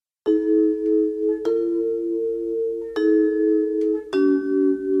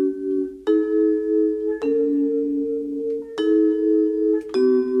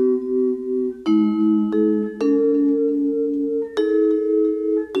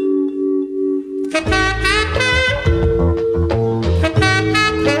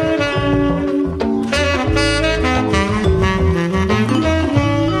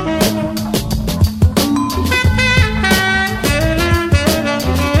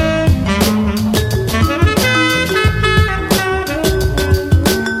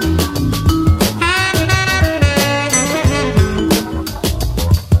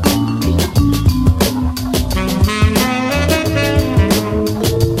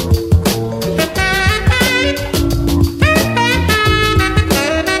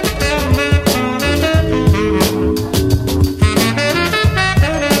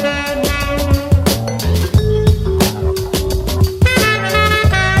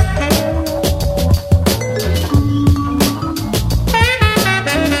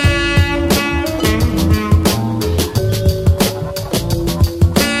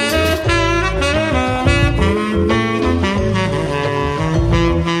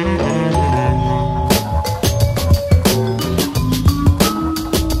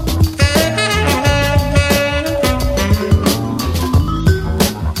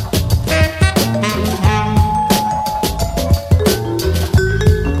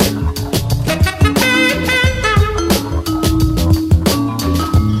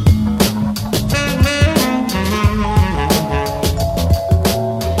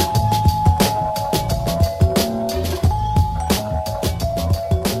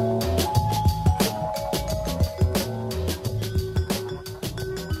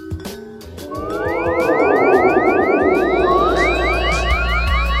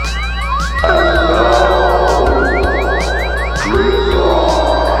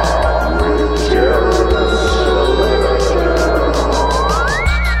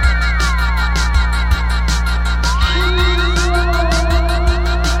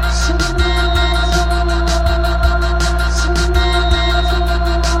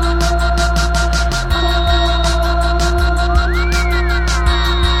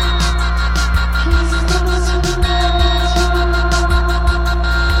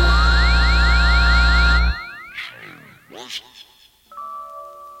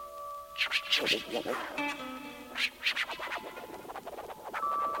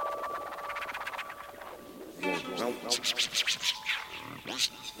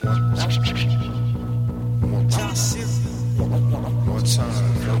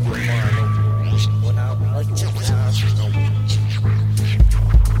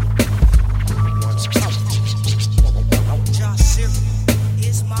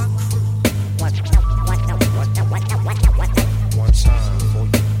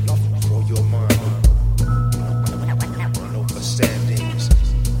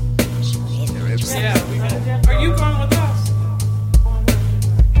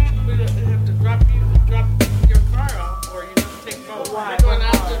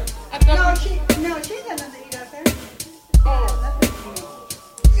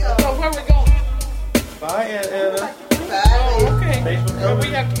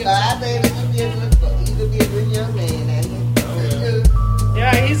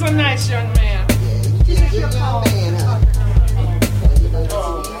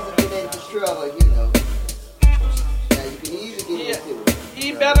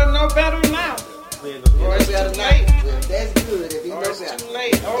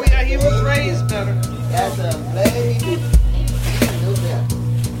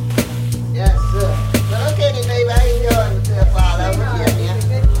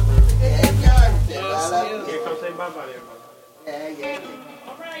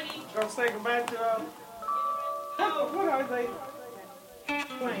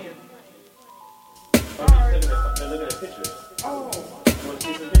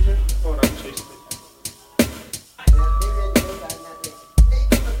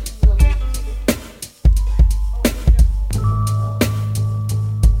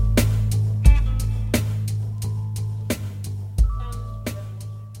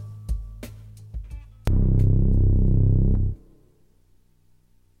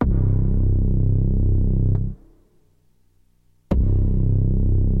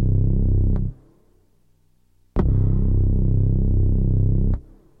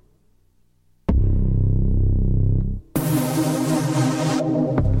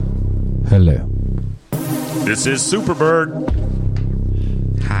Hello. This is Superbird.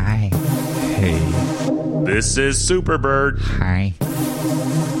 Hi. Hey. This is Superbird. Hi.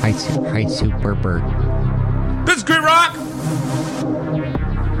 Hi, Superbird. This is Grit Rock.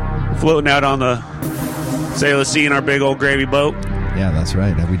 Floating out on the Sailor Sea in our big old gravy boat. Yeah, that's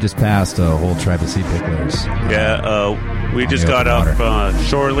right. We just passed a whole tribe of sea picklers. We just got off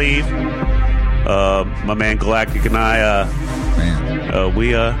shore leave. My man Galactic and I,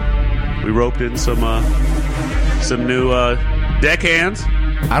 We roped in some new deckhands.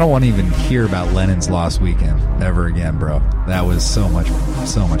 I don't want to even hear about Lennon's Lost Weekend ever again, bro. That was so much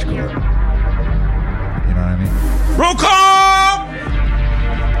cooler. You know what I mean? Roll call!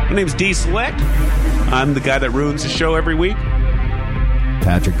 My name's D Select. I'm the guy that ruins the show every week.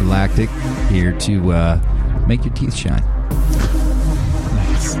 Patrick Galactic, here to make your teeth shine.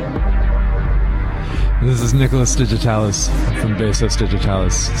 Nice. This is Nicholas Digitalis from Basis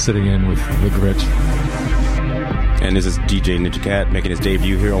Digitalis, sitting in with The Grit. And this is DJ Ninja Cat making his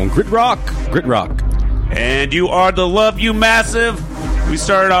debut here on Grit Rock. Grit Rock. And you are the Love You Massive. We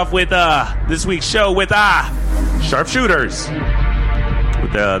started off with this week's show with Sharpshooters.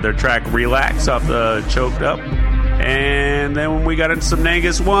 With their track Relax off the Choked Up. And then when we got into some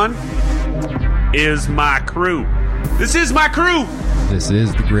Nangus One, Is My Crew. This is my crew. This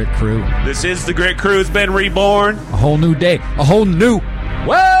is the Grit Crew. This is the Grit Crew. It's been reborn. A whole new day. A whole new...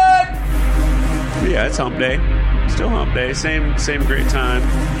 What? Yeah, it's hump day. Still hump day. Same great time.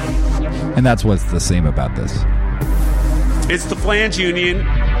 And that's what's the same about this. It's the Flange Union.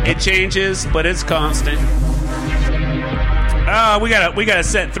 It changes, but it's constant. We got a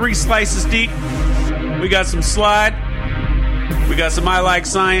set 3 slices deep. We got some slide. We got some I Like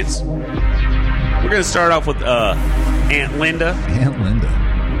Science. We're gonna start off with Aunt Linda. Aunt Linda.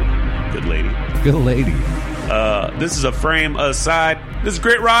 Good lady. Good lady. This is a frame aside. This is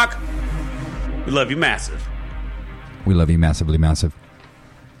Grit Rock. We love you massive. We love you massively massive.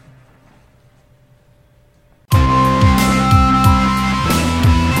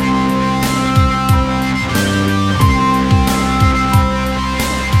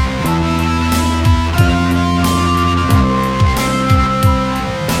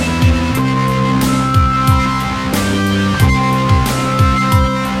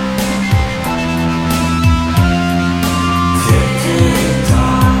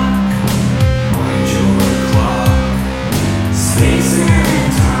 Space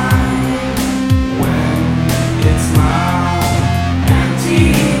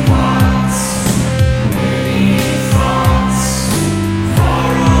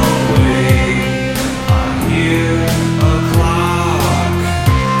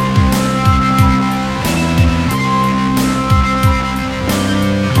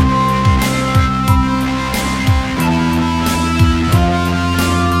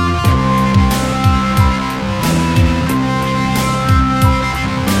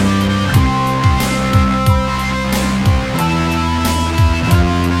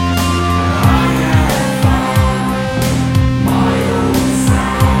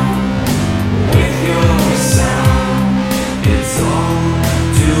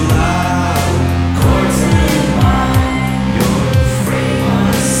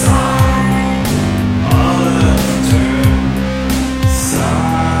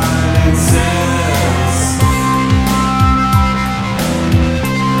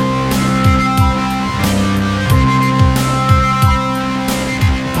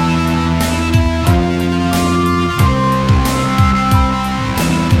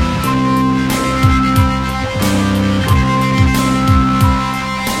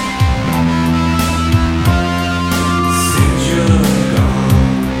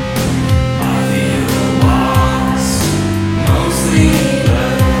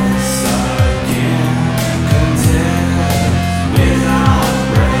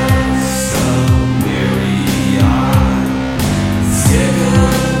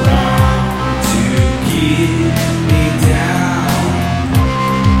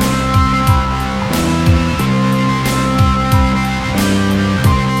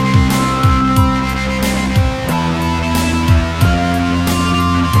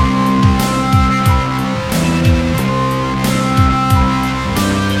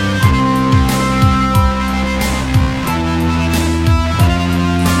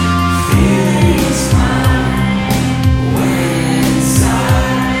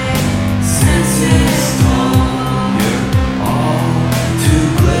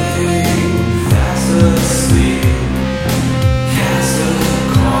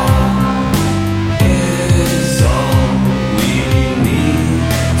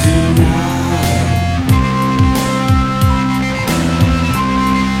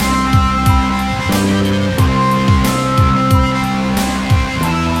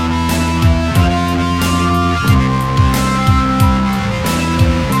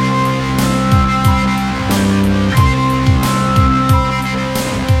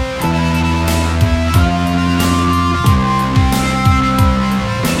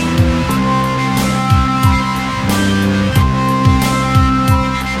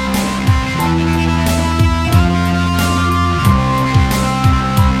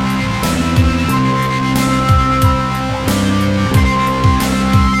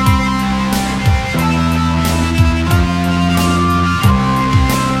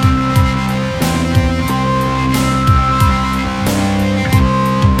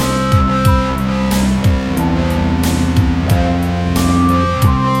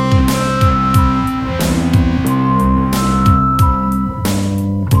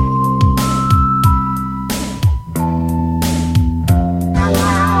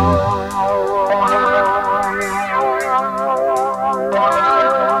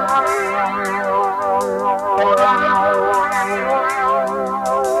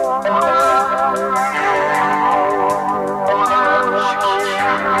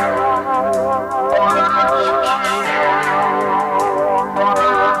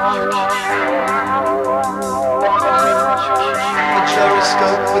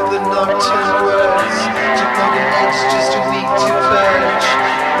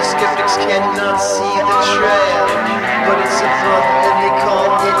cannot see the trail, but it's a book and they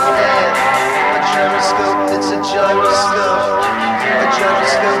call it air. A gyroscope, it's a gyroscope. A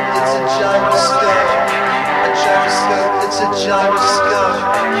gyroscope, it's a gyroscope. A gyroscope, it's a gyroscope.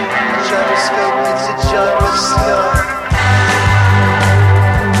 A gyroscope, it's a gyroscope.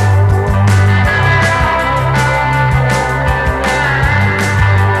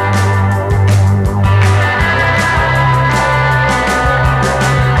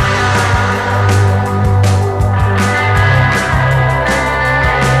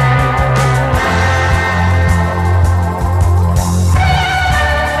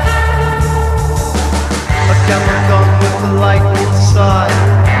 Light inside,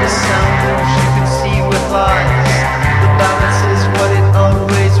 the sound moves you can see with eyes. The balance is what it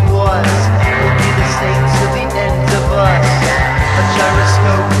always was, will be the same till the end of us. A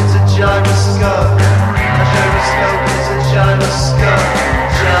gyroscope is a gyroscope. A gyroscope is a gyroscope.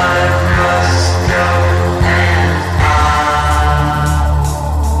 Gyroscope.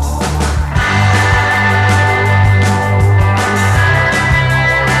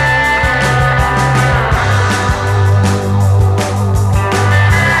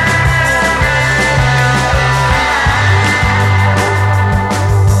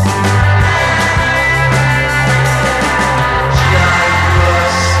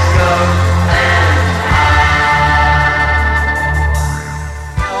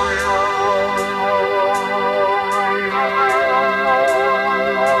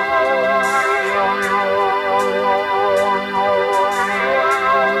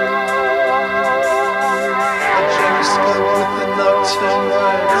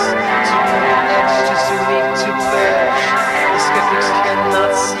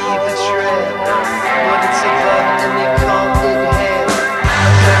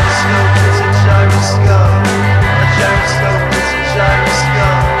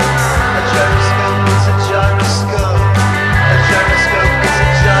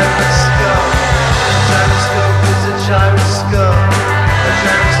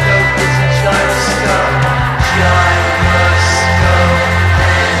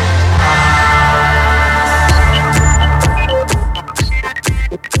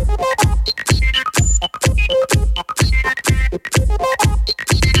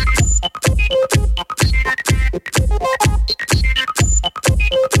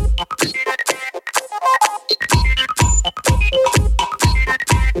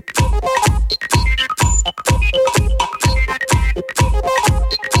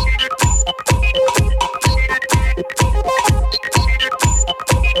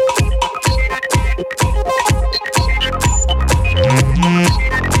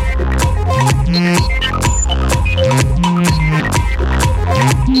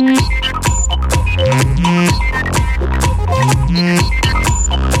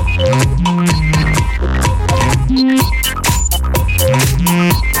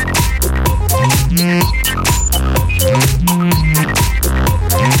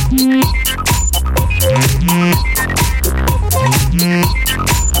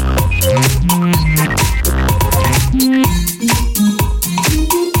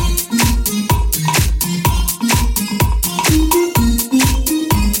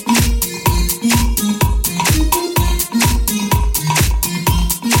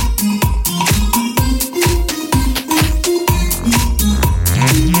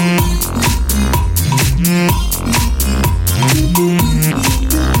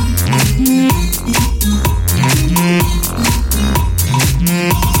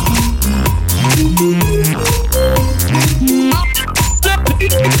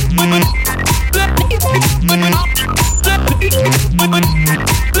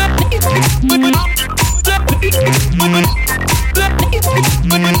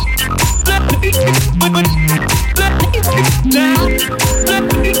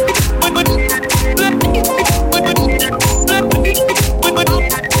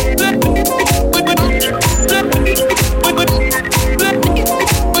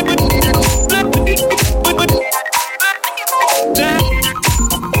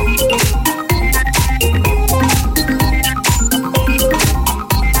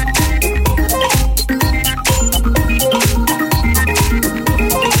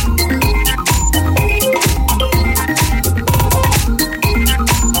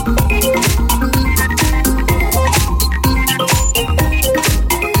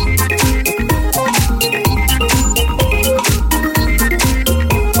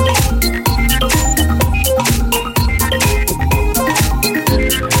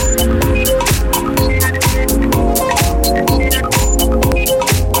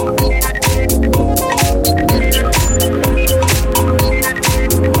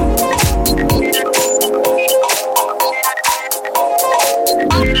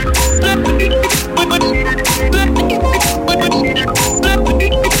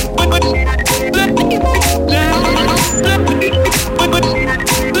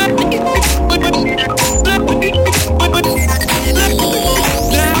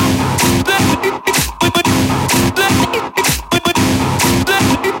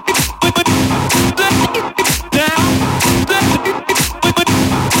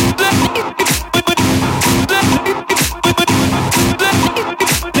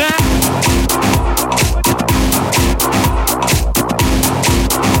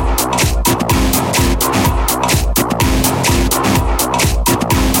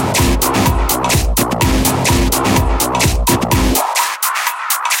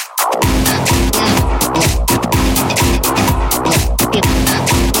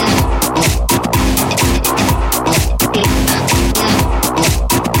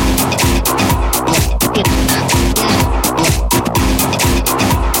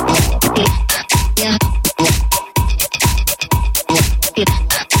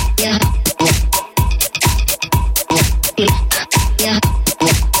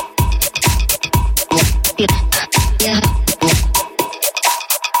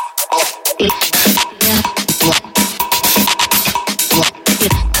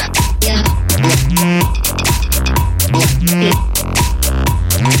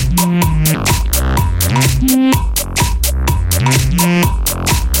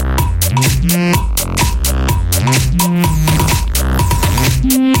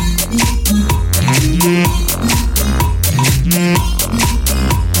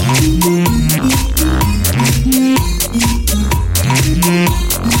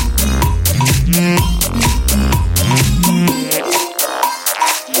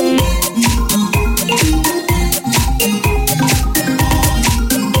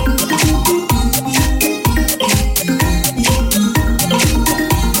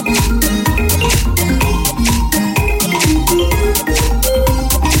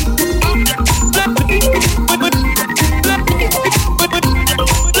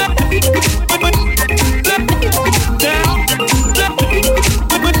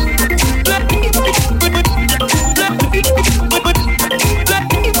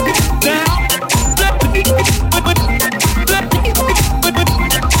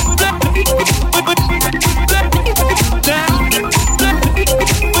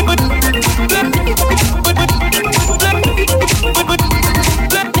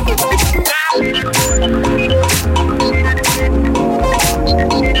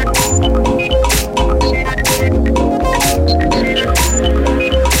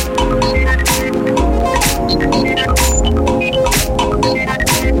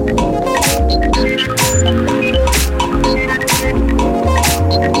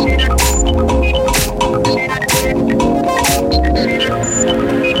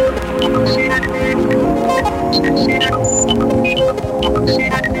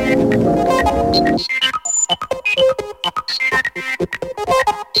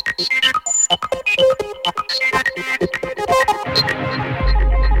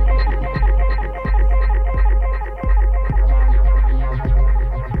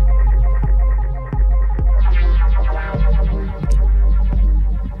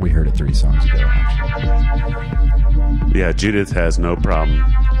 We heard it 3 songs ago, actually. Yeah, Judith has no problem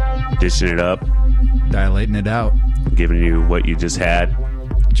dishing it up, Dilating it out. giving you what you just had.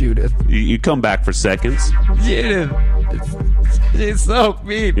 Judith. You come back for seconds. Judith. It's so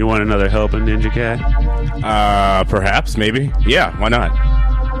mean. You want another helping, Ninja Cat? Perhaps, maybe. Yeah, why not?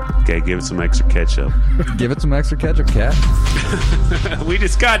 Okay, give it some extra ketchup. Give it some extra ketchup, Cat. We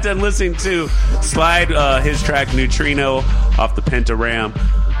just got done listening to Slide, his track Neutrino off the Pentagram.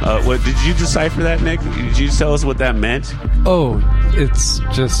 What did you decipher that, Nick? Did you tell us what that meant? Oh, it's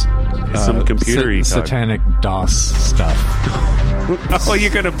just Some computer-y talk. satanic DOS stuff. Oh,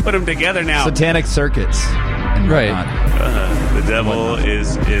 you're going to put them together now. Satanic circuits. And Right. whatnot. The devil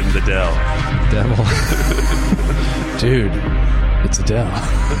is in the Dell. Devil. Dude, it's Adele.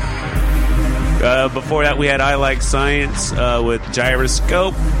 Before that, we had I Like Science with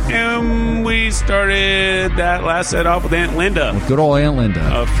Gyroscope. And we started that last set off with Aunt Linda. Good old Aunt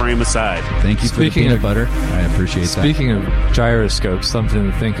Linda. Frame aside. Thank you for the Speaking peanut of- butter. I appreciate that. Speaking of gyroscopes,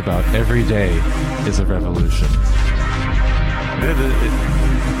 something to think about every day is a revolution.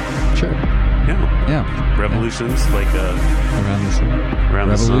 Sure. Yeah. Yeah. Revolutions like Around the sun. around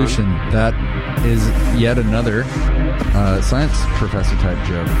Revolution. That is yet another science professor type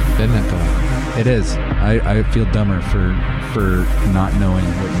joke. Isn't that dumb? It is. I feel dumber for not knowing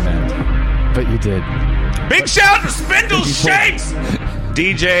what you meant. But you did. the sun. Big shout to Spindle Shanks!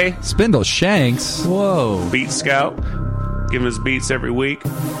 DJ, Spindle Shanks. Whoa. Beat Scout, giving us beats every week.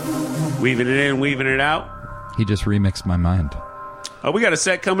 Weaving it in, weaving it out. He just remixed my mind. We got a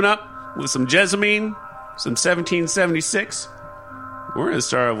set coming up with some Jessamine, some 1776. We're going to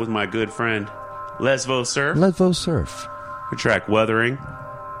start off with my good friend, Lesvo Surf. Lesvo Surf. The track Weathering.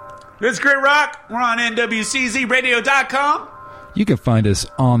 This is Grit Rock. We're on NWCZRadio.com. You can find us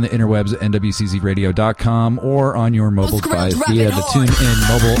on the interwebs at nwczradio.com or on your mobile device via the TuneIn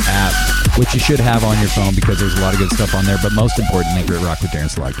mobile app, which you should have on your phone because there's a lot of good stuff on there, but most importantly, Grit Rock with Darren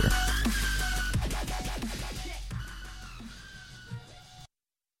Selector.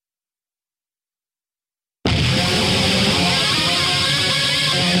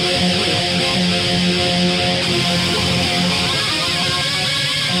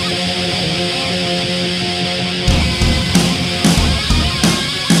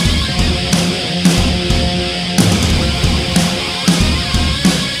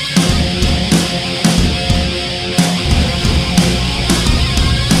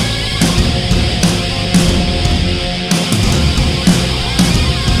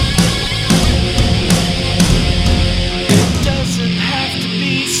 It doesn't have to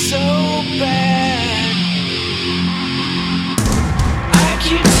be so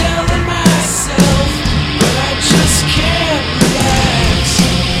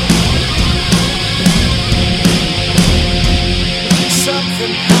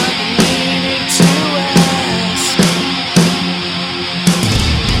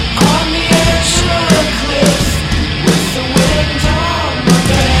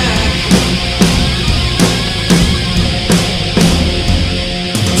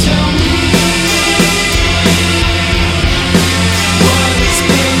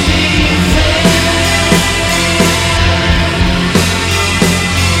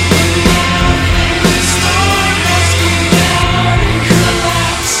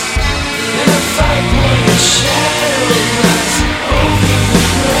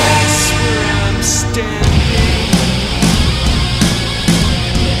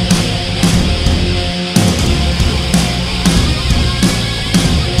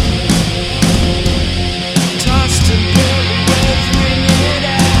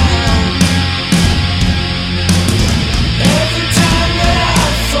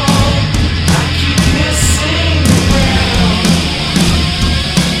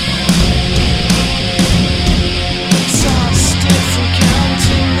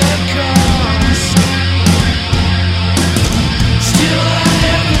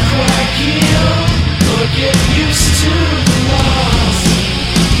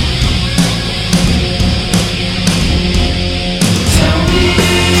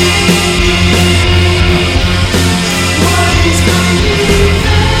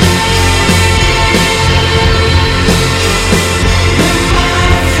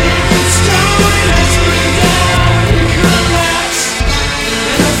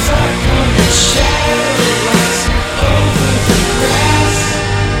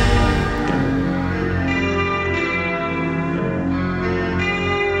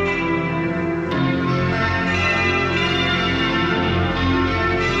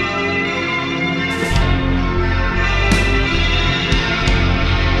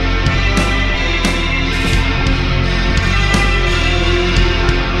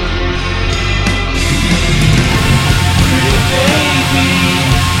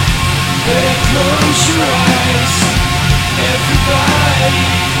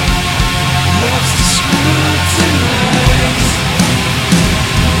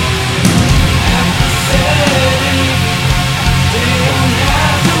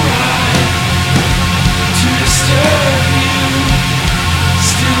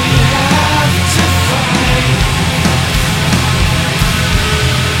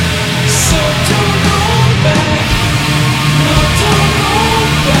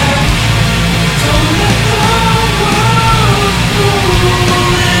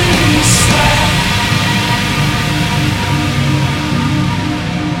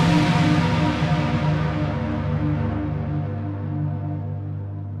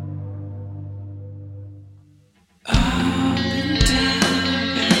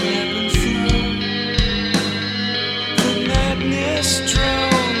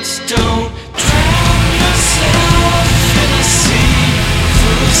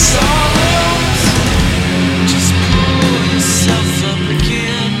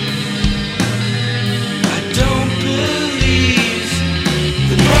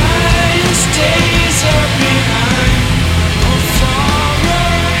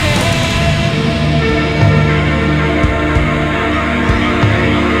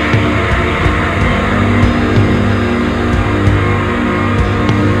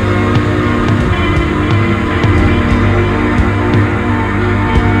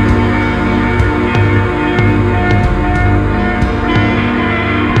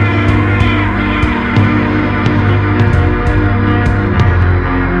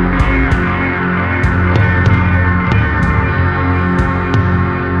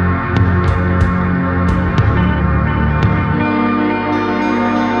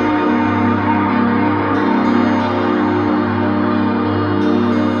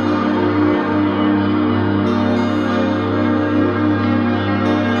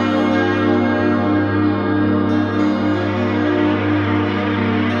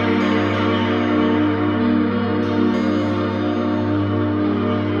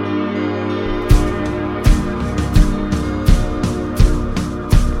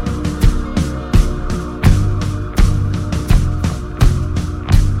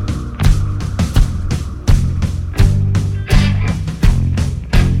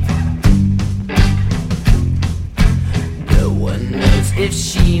if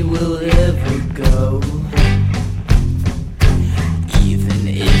she will ever go. Even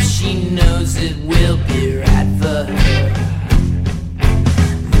if she knows it will be right for her.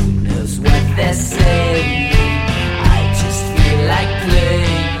 Who knows what they're saying? I just feel like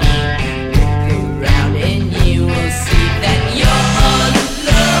playing. Look around and you will see that you're all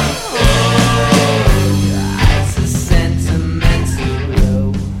alone. Your eyes are sentimental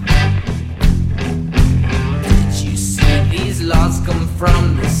glow.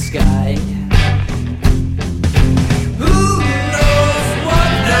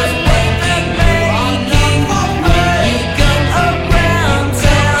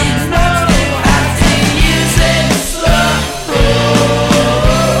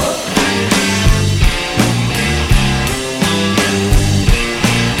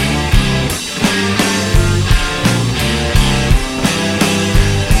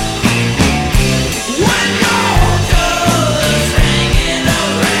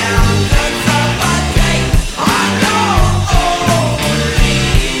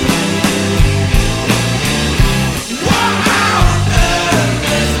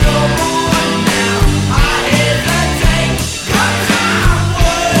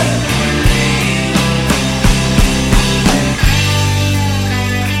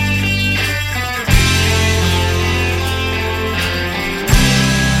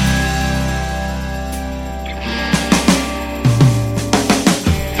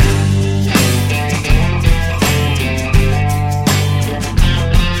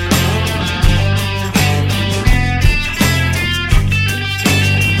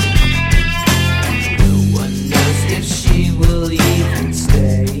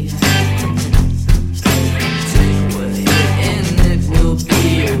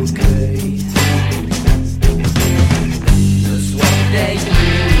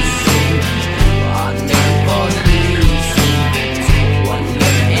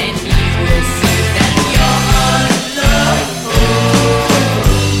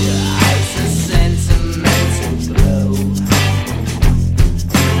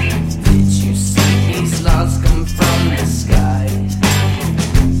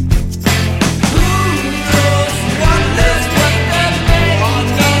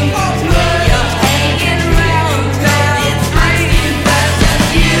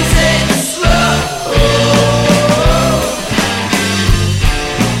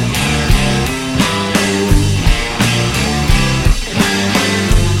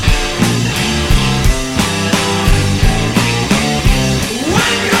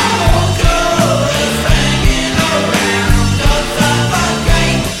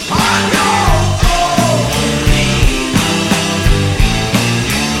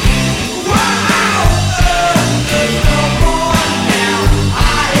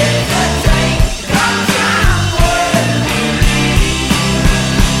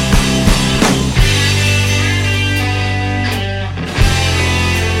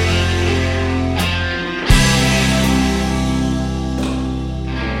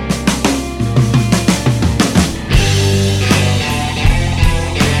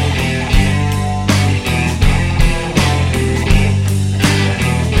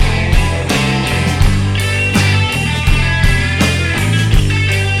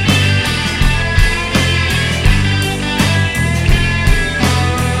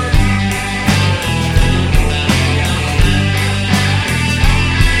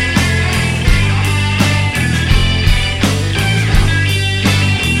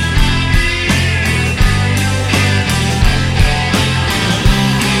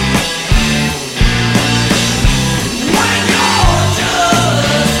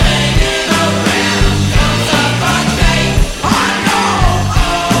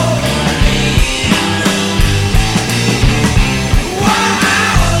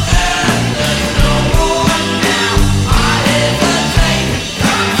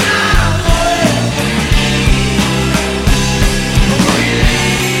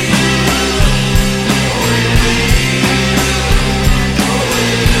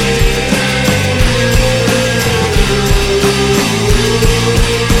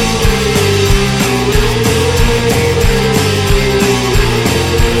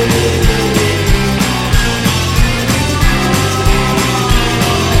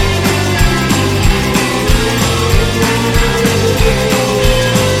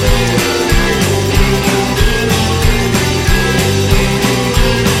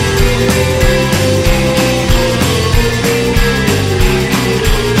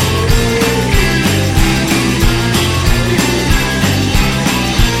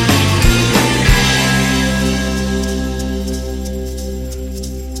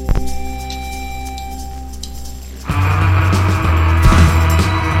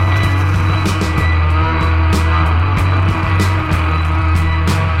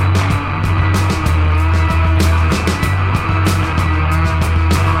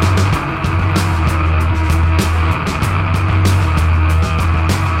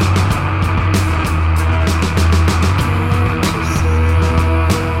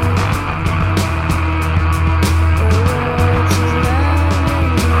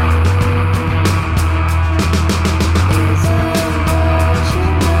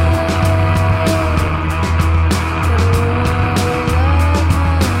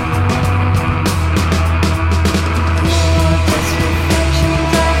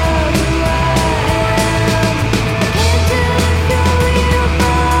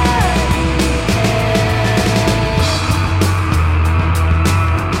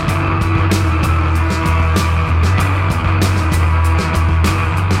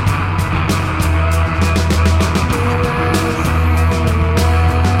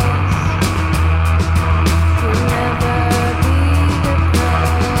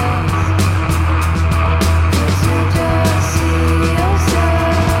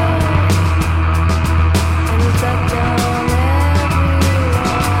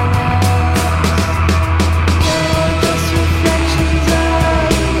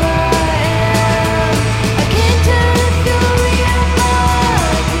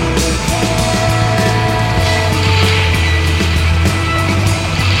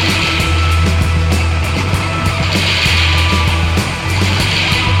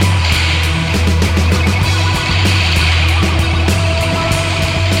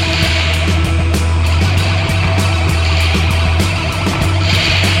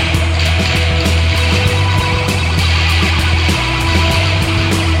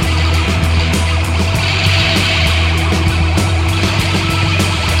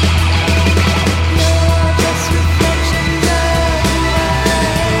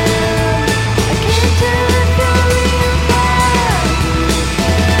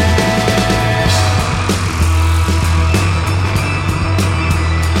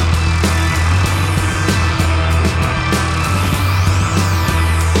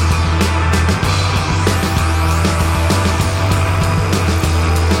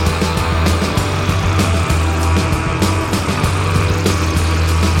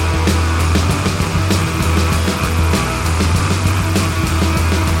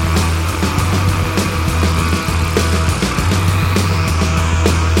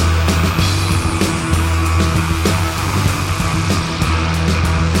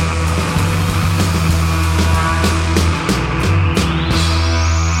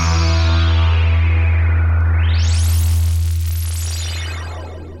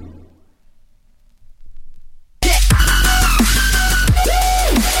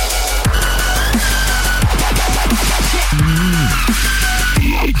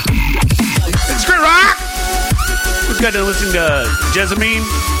 got done listening to Jessamine.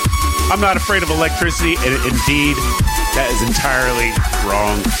 I'm not afraid of electricity, and indeed, that is entirely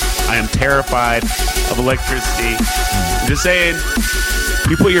wrong. I am terrified of electricity. I'm just saying,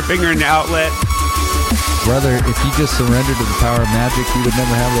 you put your finger in the outlet. Brother, if you just surrendered to the power of magic, you would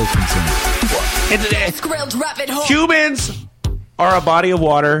never have those concerns. Humans are a body of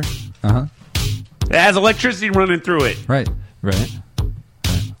water Uh-huh. that has electricity running through it. Right.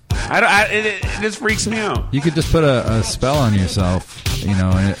 It just freaks me out. You could just put a spell on yourself,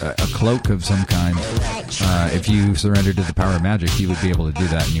 a cloak of some kind. If you surrendered to the power of magic, you would be able to do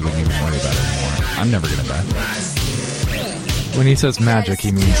that, and you wouldn't even worry about it anymore. I'm never going to die. When he says magic,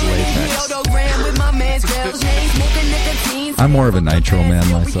 he means latex. I'm more of a nitro man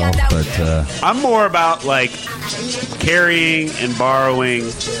myself, but I'm more about, like, carrying and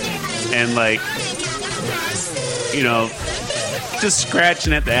borrowing and, like, just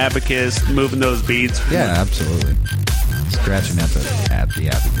scratching at the abacus, moving those beads. yeah, absolutely. Scratching at the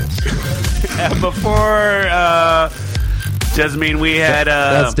abacus. Before Jasmine, we had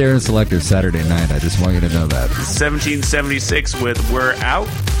That's Darren Selector's Saturday night. I just want you to know that. 1776 with We're Out.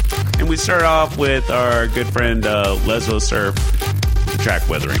 And we start off with our good friend Leslo Surf, track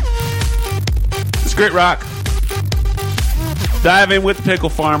Weathering. It's Grit Rock. Dive in with Pickle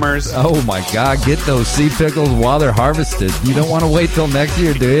Farmers. Oh my God! Get those sea pickles while they're harvested. You don't want to wait till next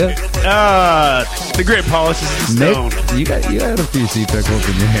year, do you? The grit polishes the stone. Nick, you had a few sea pickles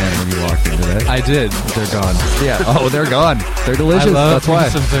in your hand when you walked in today. I did. They're gone. Yeah. Oh, they're gone. They're delicious. I love That's why.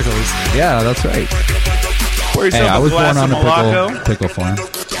 some pickles. Yeah, that's right. Pour yourself Hey, I a was glass born on of a Malaco. pickle farm.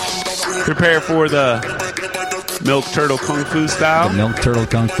 Prepare for the Milk Turtle Kung Fu style. The milk turtle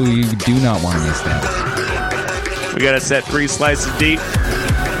kung fu. You do not want to miss that. We got to set 3 slices deep.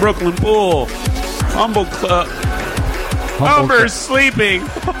 Brooklyn Pool. Humble Club. Humber's sleeping.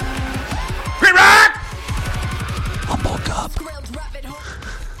 Grit Rock! Humble cup.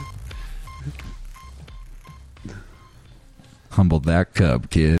 Humble that cup,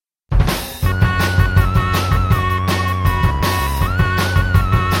 kid.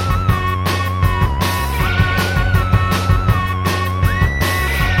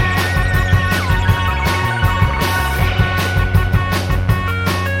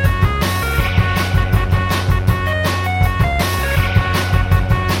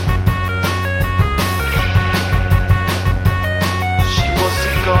 She was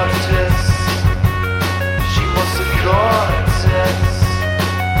a goddess. She was a goddess.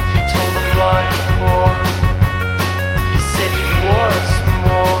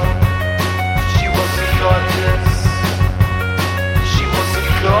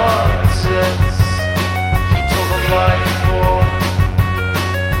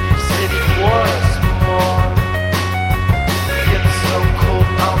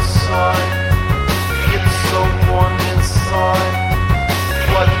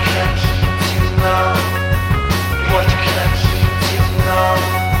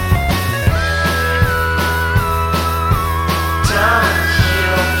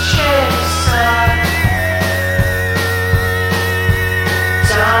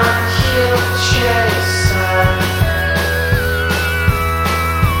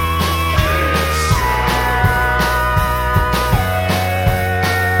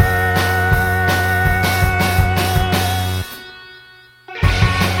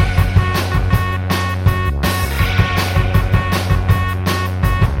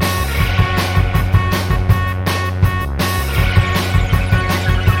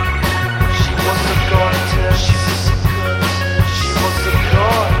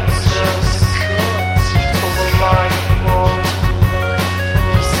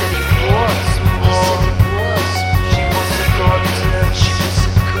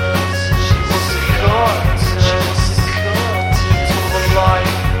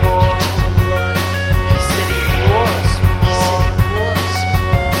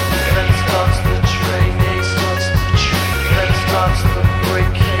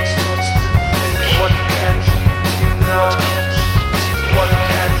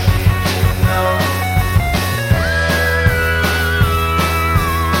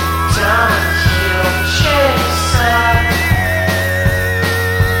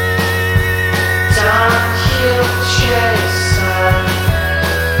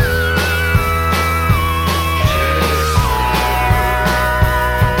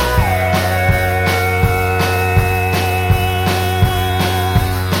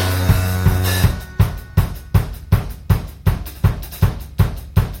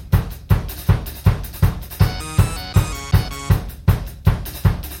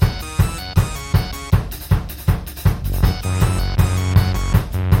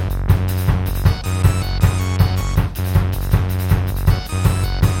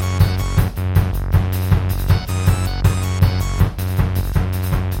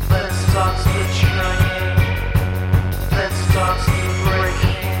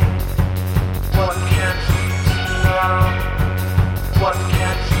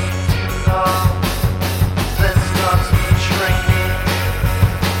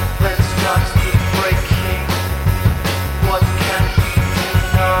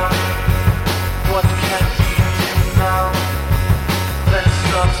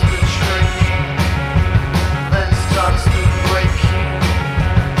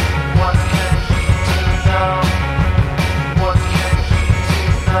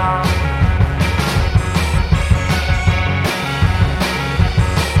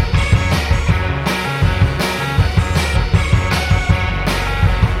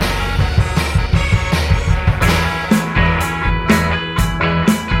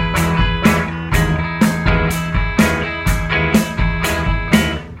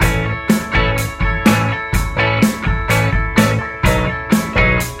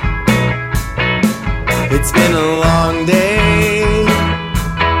 It's been a long day,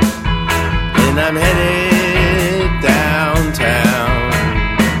 and I'm headed downtown.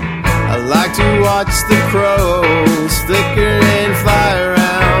 I like to watch the crows flicker and fly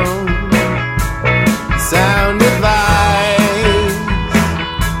around. Sound advice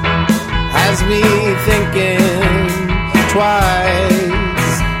has me thinking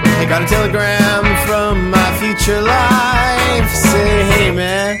twice. I got a telegram from my future life. Say, hey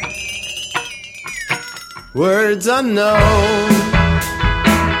man, words unknown,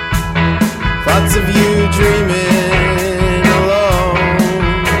 thoughts of you dreaming alone.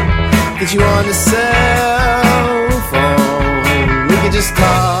 Get you on the cell phone, we could just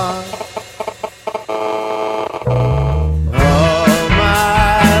talk.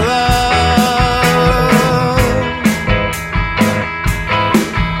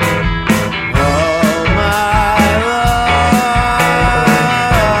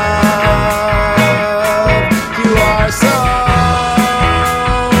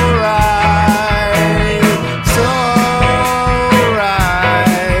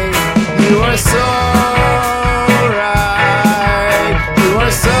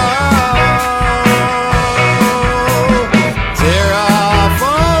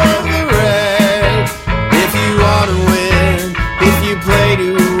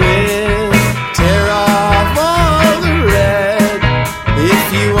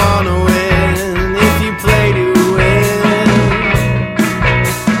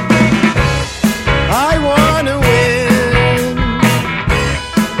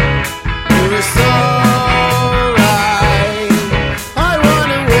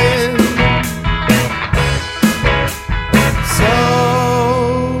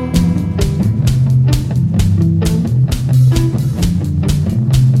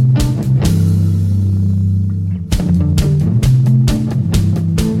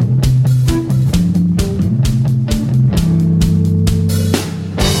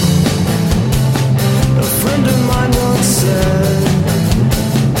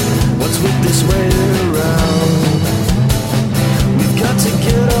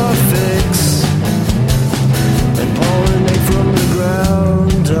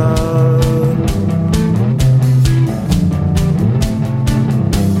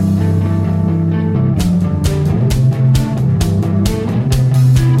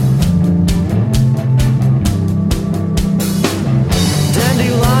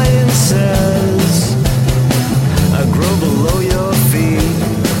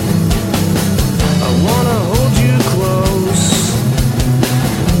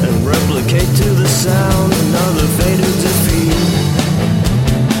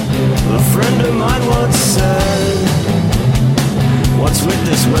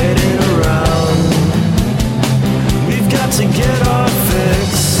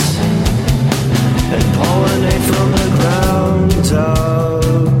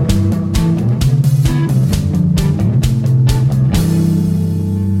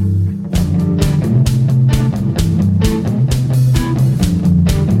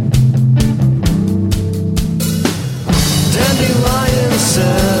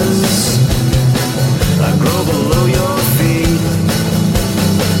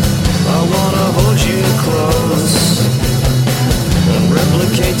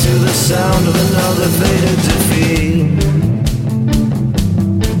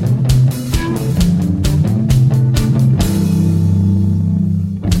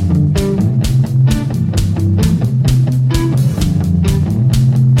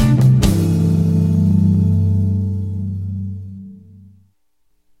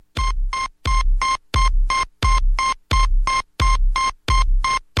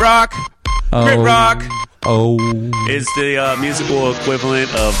 Rock. Grit rock. Is the musical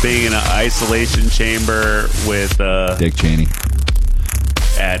equivalent of being in an isolation chamber with Dick Cheney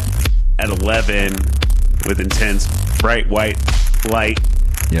at 11 with intense bright white light.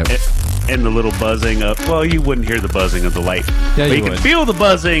 Yep. And the little buzzing of, well, you wouldn't hear the buzzing of the light. Yeah, but you can feel the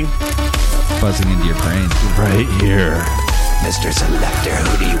buzzing into your brain. Right here. Mr. Selector,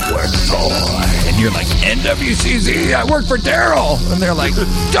 who do you work for? And you're like, NWCZ, I work for Daryl. And they're like,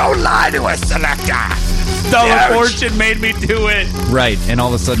 don't lie to us, Selector. Dollar Fortune made me do it. Right. And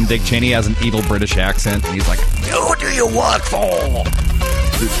all of a sudden, Dick Cheney has an evil British accent. And he's like, who do you work for?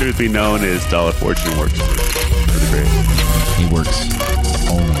 The truth be known is Dollar Fortune works for the Grit. He works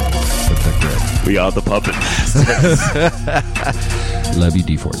only with the Grit. We are the puppet masters. Love you,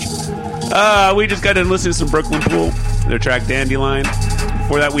 D Fortune. We just got to listen to some Brooklyn Pool, their track Dandelion.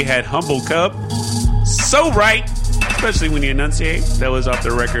 Before that, we had Humble Cub. So right, especially when you enunciate. That was off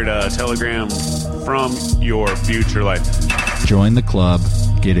the record Telegram from Your Future Life. Join the club.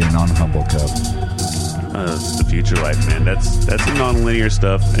 Get in on Humble Cub. The Future Life, man. That's some non-linear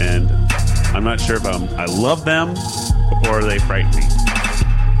stuff, and I'm not sure if I love them or they frighten me.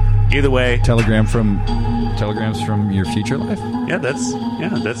 Either way, Telegrams from your future life. yeah, that's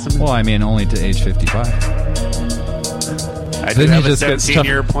some. Well, I mean, only to age 55. I do then have you a just get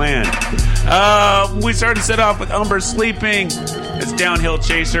 17-year plan. We started to set off with Umber Sleeping. It's Downhill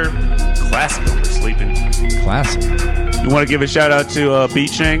Chaser. Classic Umber Sleeping. Classic. You want to give a shout out to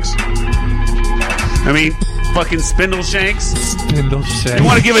Beat Shanks? I mean, fucking Spindle Shanks. Spindle Shanks. You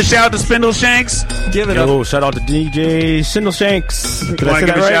want to give a shout out to Spindle Shanks? Give it up. Yo, shout out to DJ Sindel Shanks. Did You I want say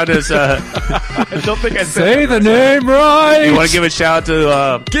to give that a right? shout out to I don't think I said Say the name right. You want to give a shout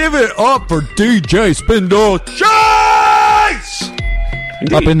out to Give it up for DJ Spindle Shanks.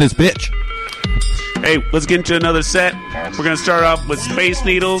 Up in this bitch. Hey, let's get into another set. We're going to start off with Space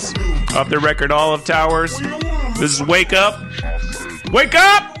Needles off their record Olive Towers. This is Wake Up. Wake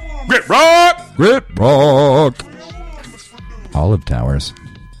up! Grit Rock! Grit Rock. Olive Towers.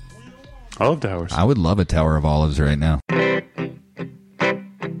 Olive Towers. I would love a tower of olives right now.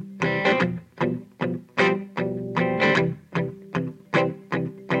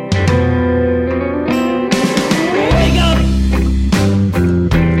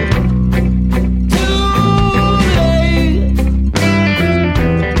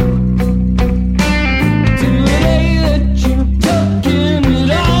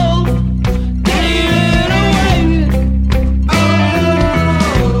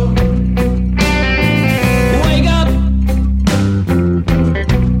 Wake up!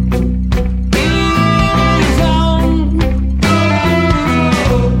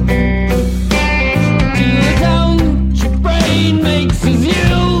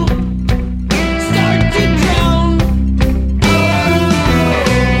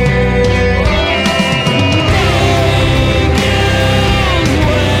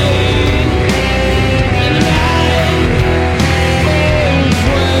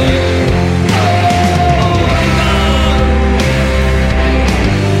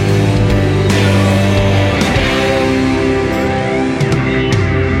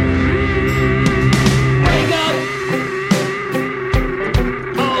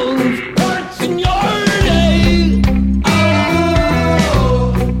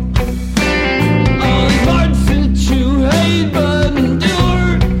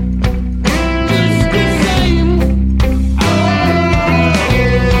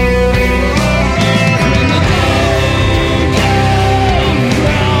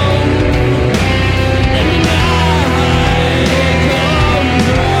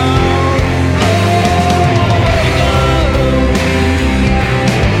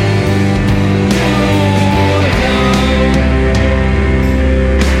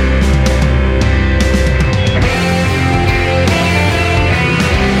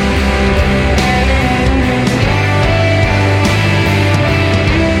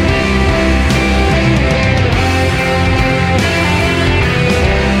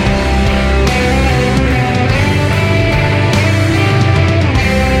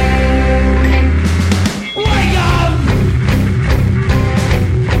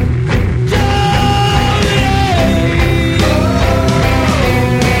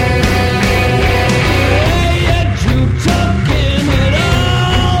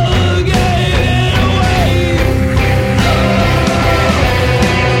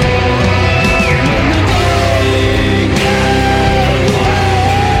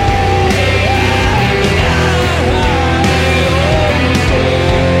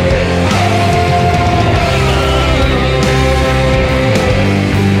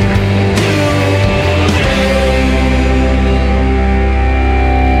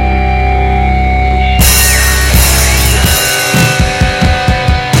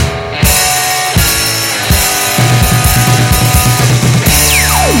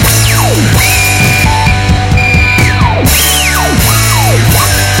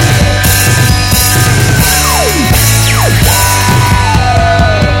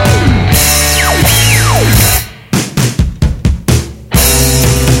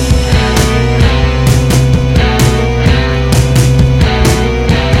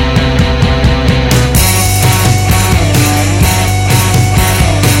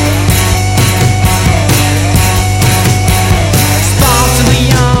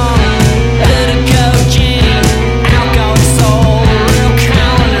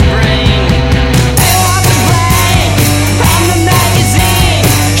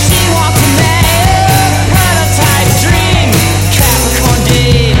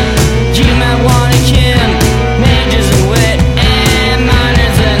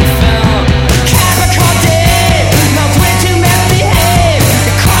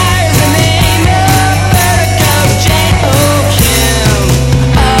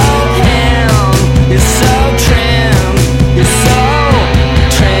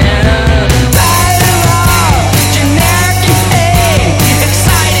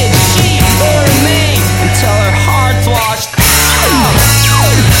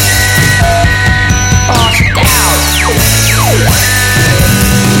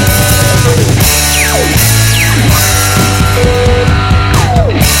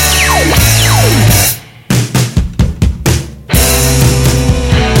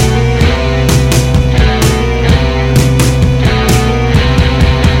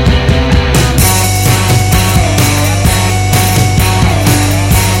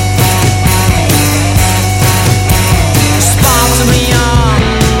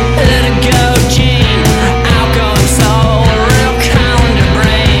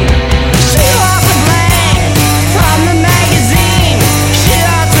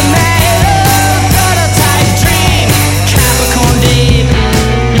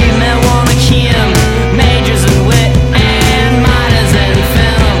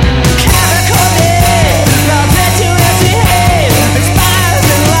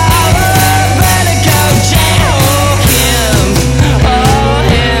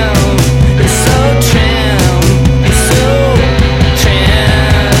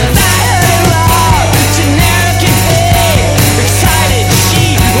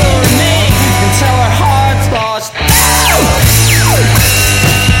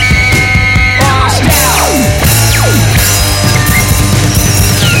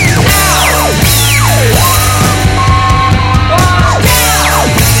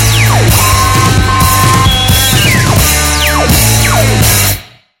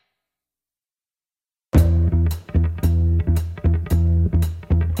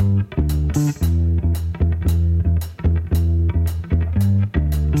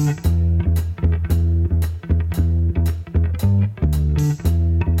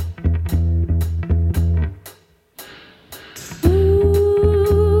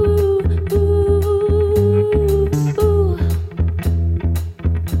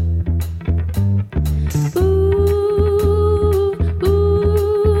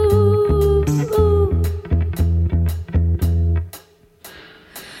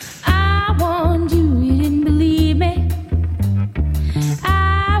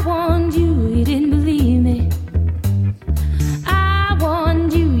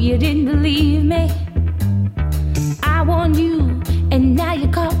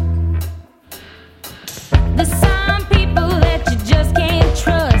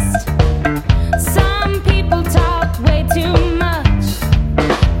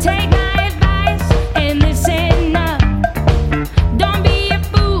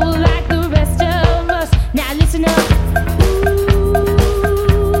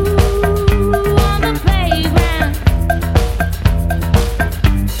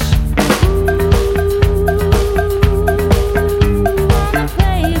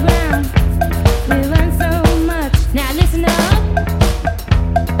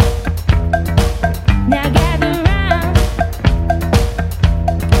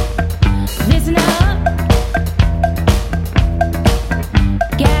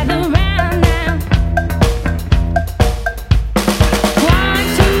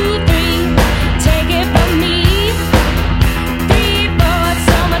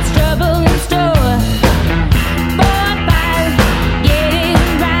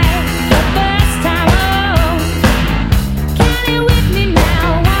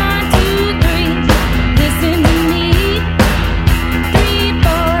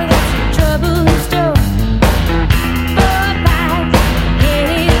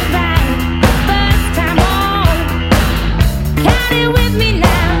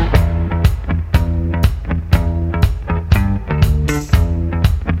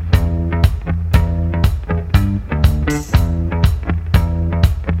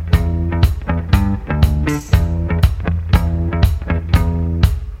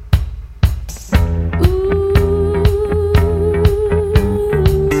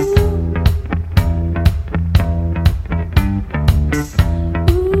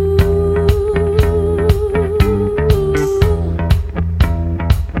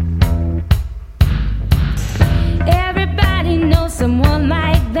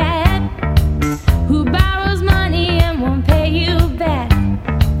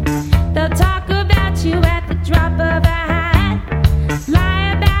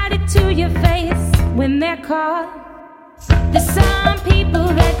 when they're caught. There's some people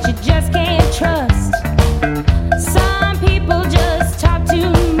that you just can't trust. Some people just talk too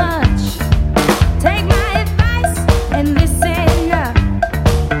much. Take my advice and listen up.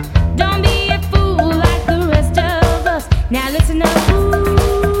 Don't be a fool like the rest of us. Now listen up.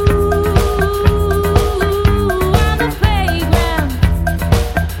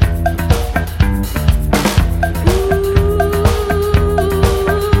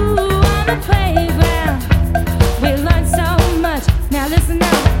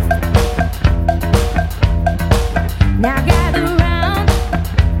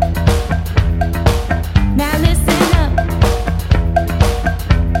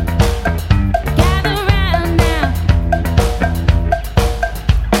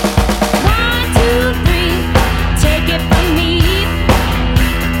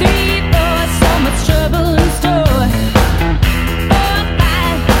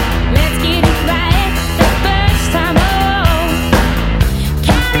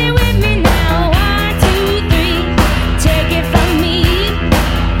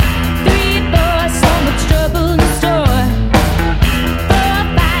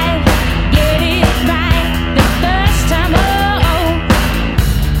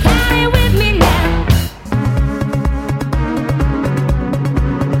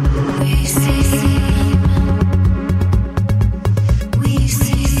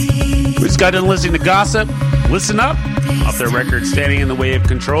 Got done listening to Gossip, Listen Up, off their record Standing in the Way of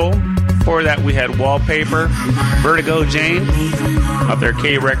Control. Before that, we had Wallpaper, Vertigo Jane, off their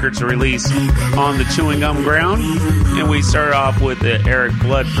K Records release On the Chewing Gum Ground. And we started off with the Eric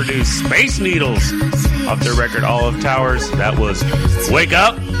Blood produced Space Needles, off their record Olive Towers. That was Wake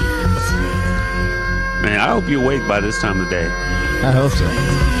Up. Man, I hope you're awake by this time of the day. I hope so.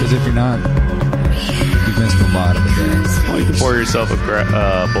 Because if you're not, you've missed a lot of the day. Well, you can pour yourself a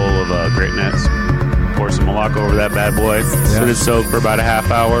bowl of Great Nets. Pour some Malacca over that bad boy. Let it soak for about a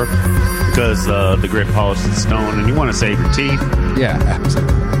half hour because the grit polishes the stone, and you want to save your teeth. Yeah,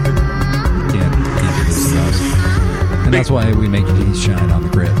 absolutely. Can't do this stuff. And that's why we make your teeth shine on the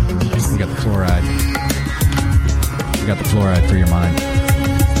grit. We got the fluoride. We got the fluoride for your mind.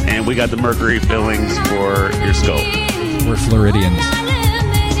 And we got the mercury fillings for your skull. We're Floridians.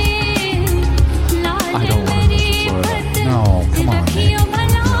 I don't want to move to Florida. No, come on, Nick. No,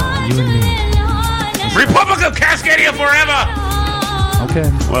 you and me. Republic of Cascadia forever! Okay.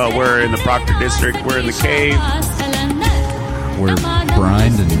 Well, we're in the Proctor District. We're in the cave. We're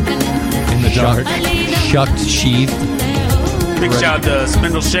brined and In the dark. shucked, sheathed. Big shout out to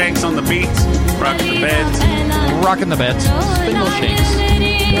Spindle Shanks on the beats. Rocking the beds. Rocking the beds. Spindle shakes.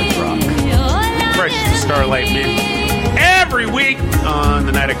 Dead rock. Fresh to Starlight Mint. Every week on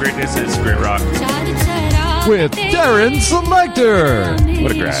the Night of Greatness is Grit Rock. With Darren Selector.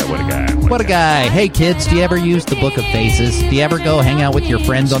 What a guy, what a guy. What a guy. Hey, kids, do you ever use the Book of Faces? Do you ever go hang out with your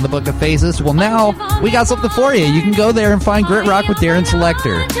friends on the Book of Faces? Well, now we got something for you. You can go there and find Grit Rock with Darren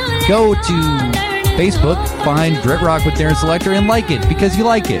Selector. Go to Facebook, find Grit Rock with Darren Selector, and like it because you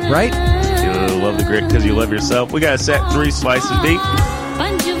like it, right? You love the grit because you love yourself. We got a set 3 slices deep.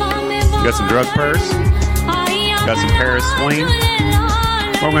 Got some drug purse. Got some Paris Spleen.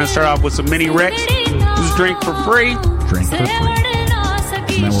 We're going to start off with some mini Rex. Just drink for free. Drink for free.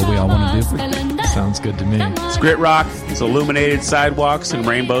 Isn't that what we all want to do? Sounds good to me. It's Grit Rock. It's illuminated sidewalks and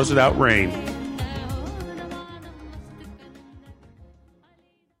rainbows without rain.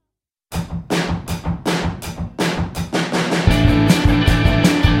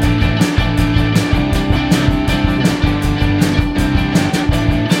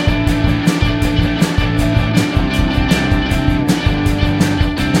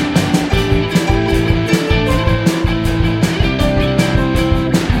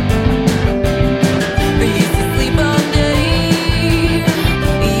 They used to sleep all day.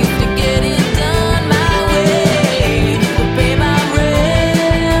 They used to get in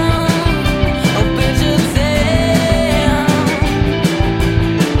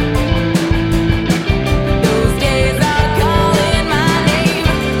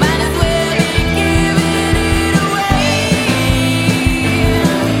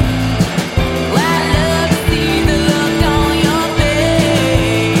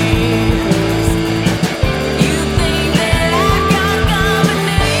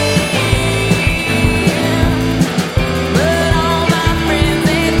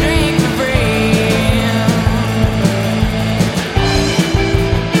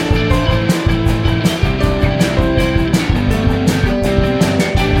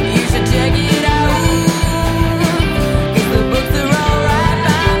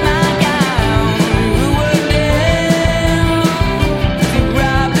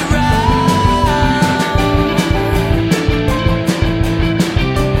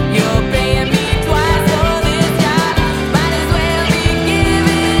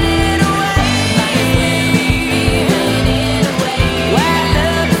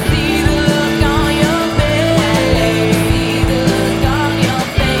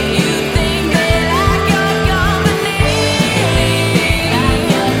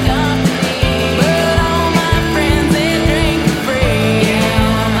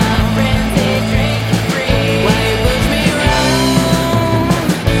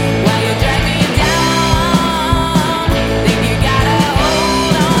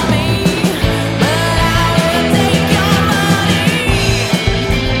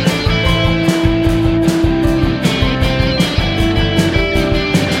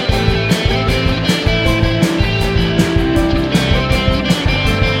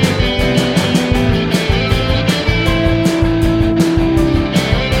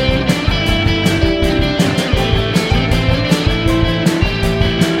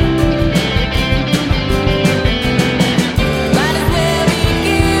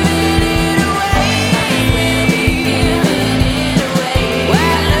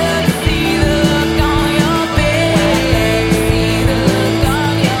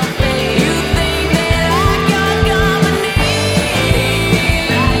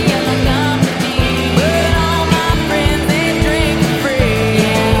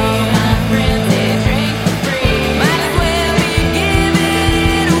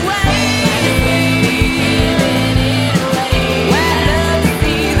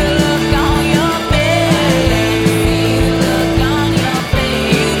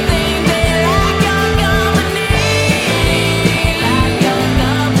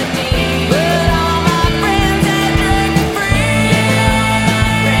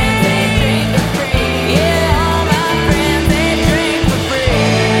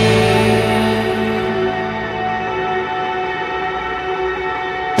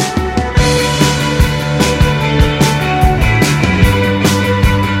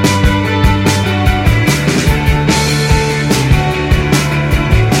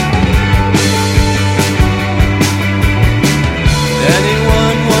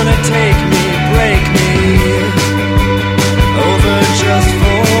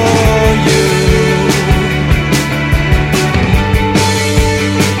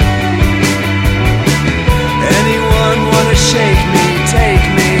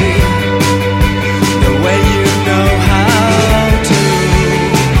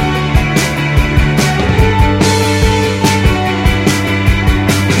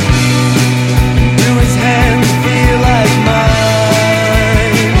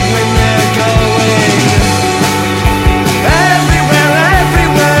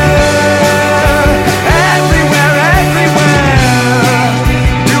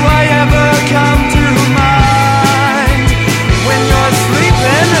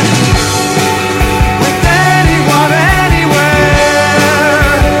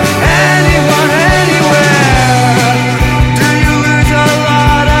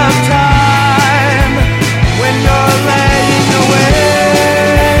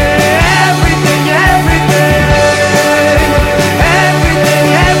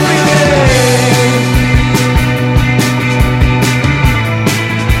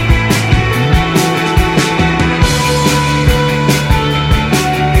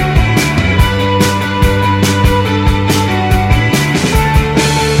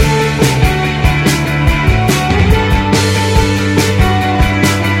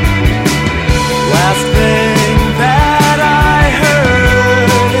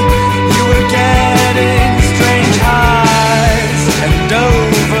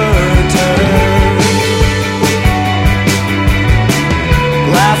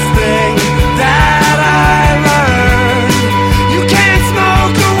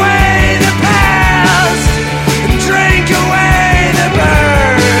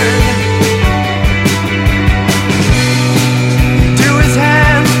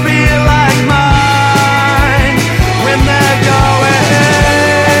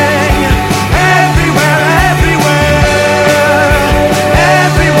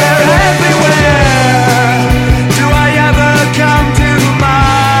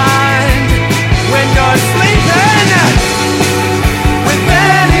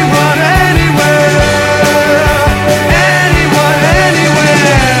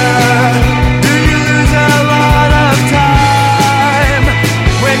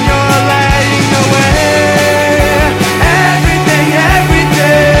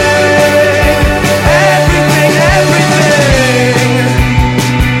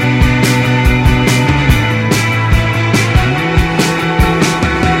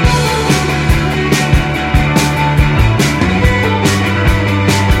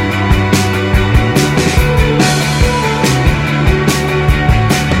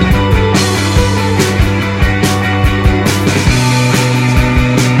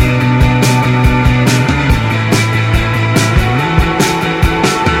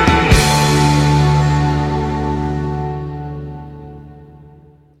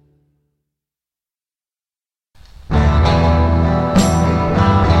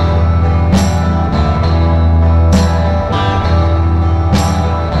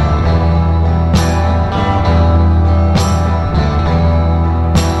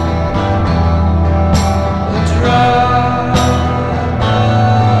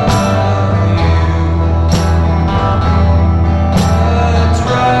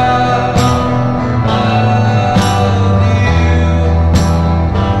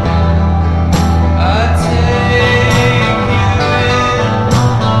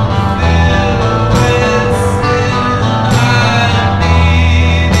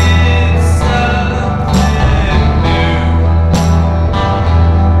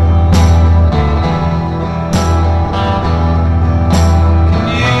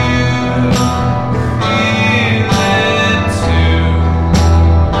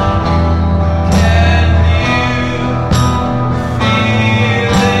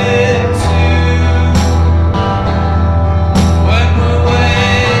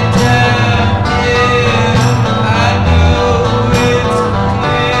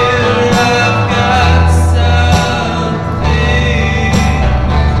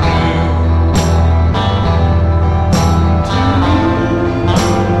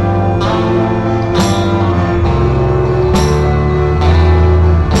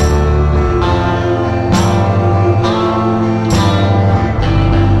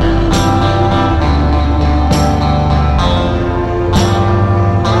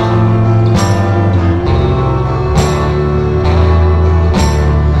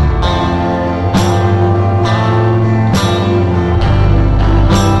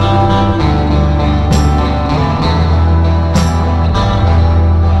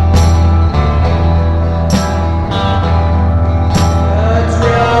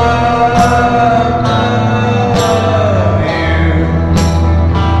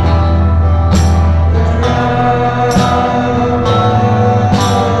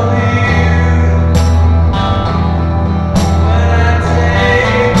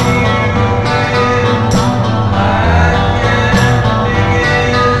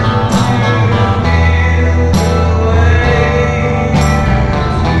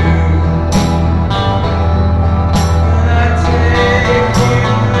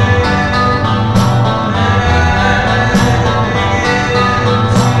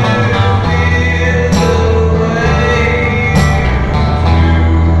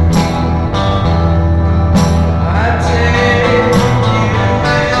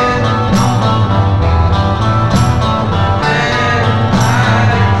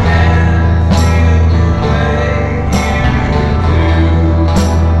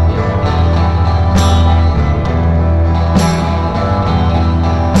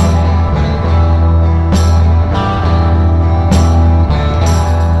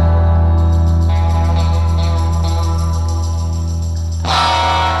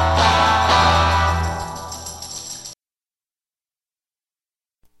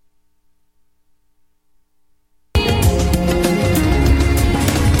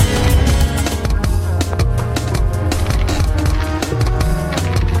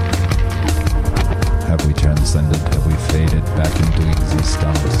transcended? Have we faded back into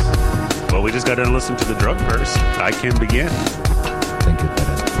existence? Well, we just got to listen to the drug verse. I Can Begin. Think it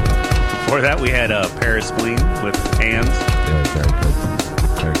better. Before that, we had Paris Spleen with Hands. They were very good.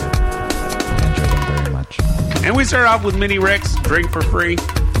 Very good. I enjoyed them very much. And we started off with Mini Rex, Drink for Free.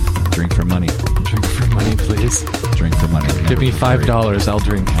 Drink for money. Drink for money, please. Drink for money. Give me Never for $5, free. I'll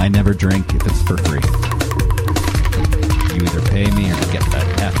drink. I never drink if it's for free. You either pay me or get the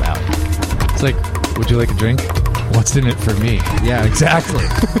F out. It's like, would you like a drink? What's in it for me? Yeah, exactly.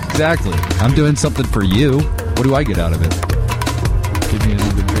 Exactly. I'm doing something for you. What do I get out of it? Give me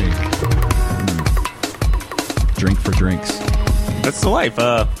another drink. Drink for drinks. That's the life.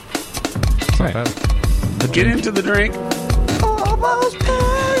 It's not bad. Get into the drink. Almost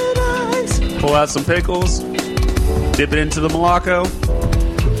paradise. Pull out some pickles. Dip it into the Moloko.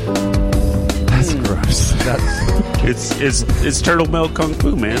 That's gross. It's turtle milk kung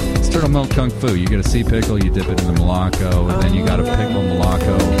fu, man. It's turtle milk kung fu. You get a sea pickle, you dip it in the Moloko, and then you got a pickle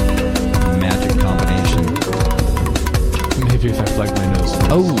Moloko magic combination. Maybe if I plug my nose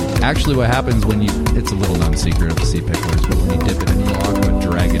first. Oh, actually what happens when you, it's a little known secret of the sea picklers, but when you dip it in Moloko, a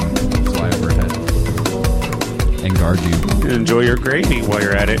dragon will fly overhead and guard you. Enjoy your gravy while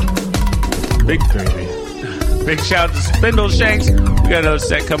you're at it. Big gravy. Big shout out to Spindle Shanks. We got another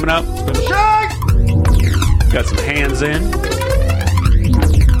set coming up. Spindle Shanks! Got some Hands in.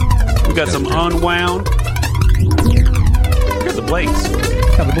 We got some Unwound. We got the Blakes.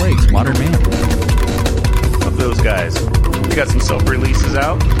 Yeah, the Blakes, Modern Man. Of those guys. We got some self-releases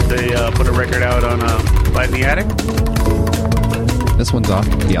out. They put a record out on Light in the Attic. This one's off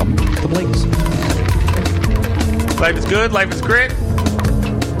the album, The Blakes. Life is good. Life is grit.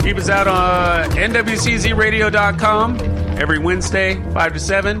 Keep us out on nwczradio.com every Wednesday, 5 to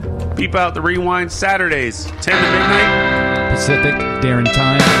 7. Peep out the Rewind Saturdays, 10 to midnight. Pacific, Darren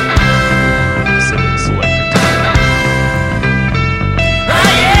Time. Pacific Selected Time.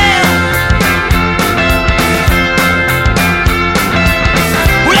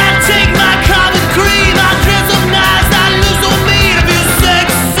 When I take my coffee cream, I dress up nice, I lose so mean, I feel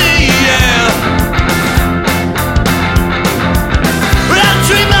sexy, yeah. When I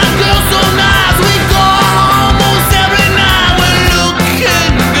treat my girl so nice, we go almost every night, we're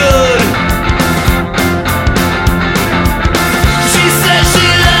looking good. She says she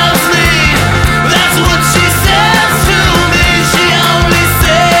loves me, that's what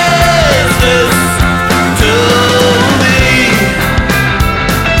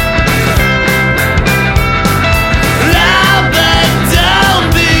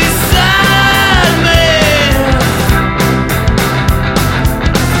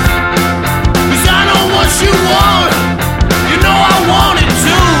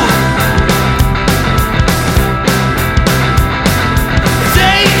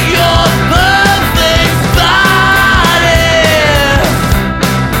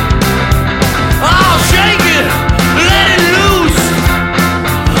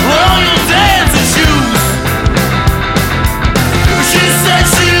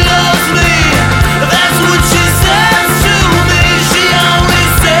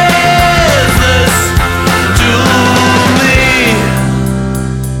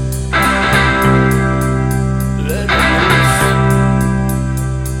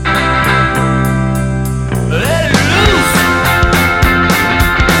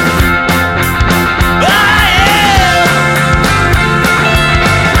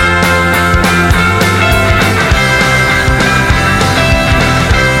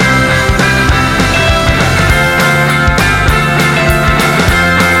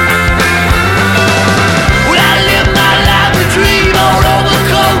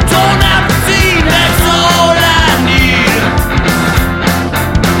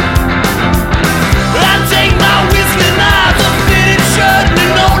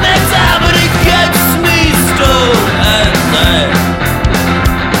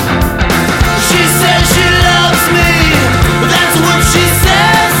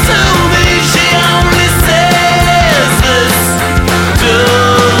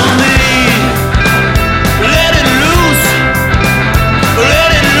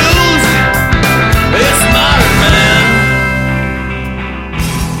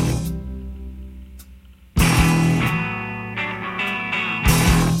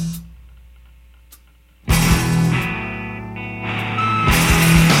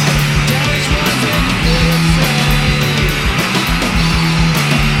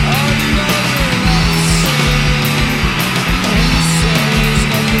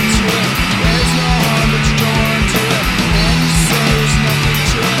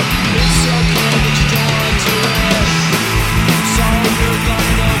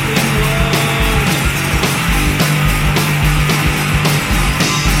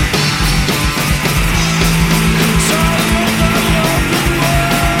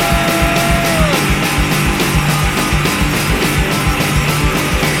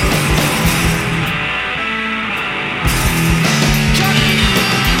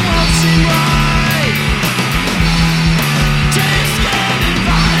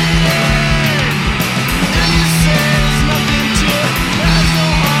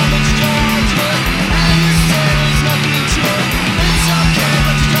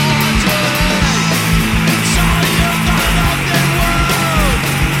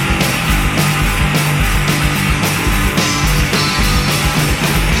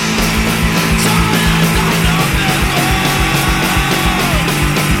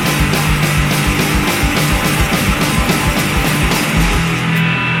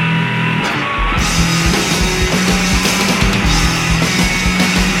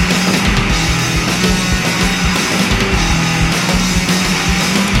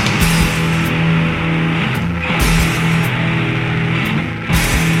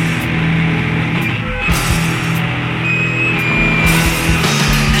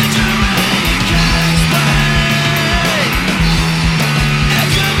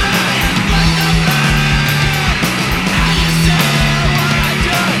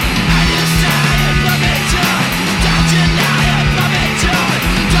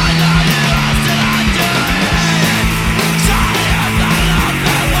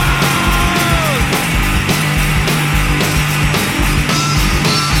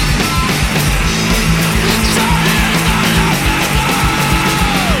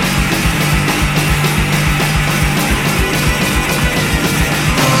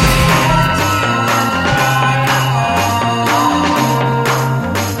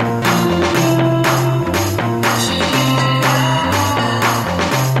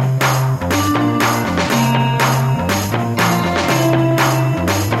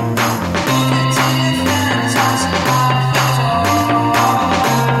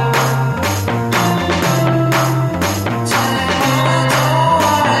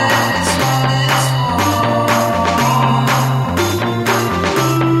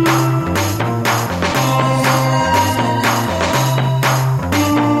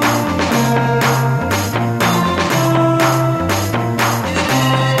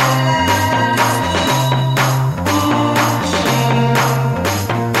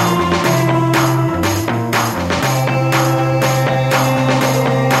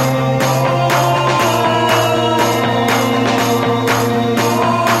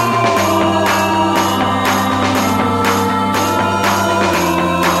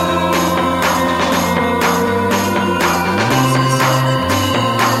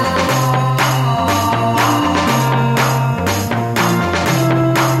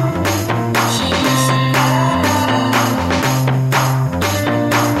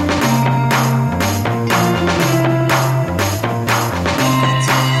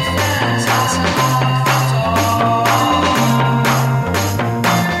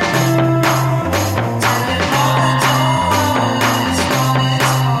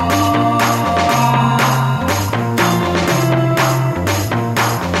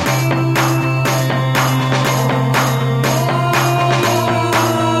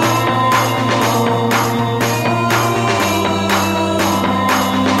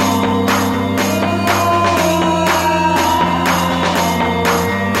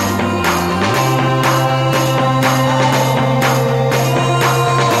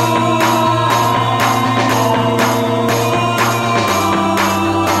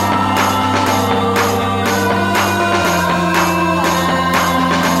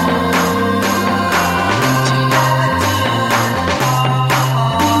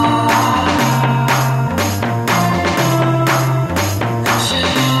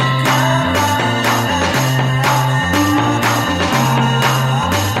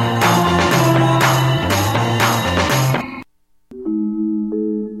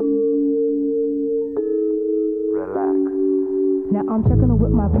I'm checking it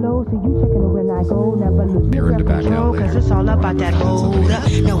with my flow, so you checking it when I go. Never lose Mirrored to back out later. cause it's all about that hold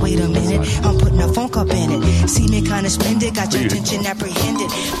up. Now wait a minute, I'm putting a funk up in it. See me kinda splendid, got your attention apprehended.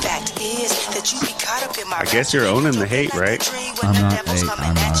 Fact is that you be caught up in my I guess you're owning the hate, right? I'm not.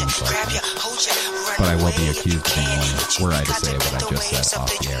 I'm not. But I will be accused of being one were I to say what I just said off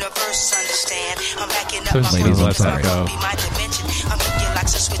the air. Please Ladies, let I'm sorry. that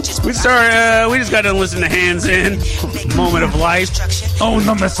go. We just got to listen to Hands In, Moment of Life. Own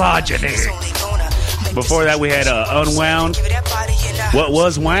the misogyny. Before that, we had Unwound. What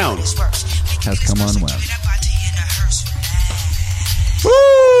was wound? Has come unwound.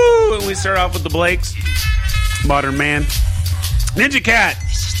 Woo! And we start off with the Blakes. Modern Man. Ninja Cat.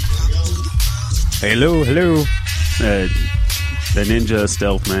 Hello, hello. The ninja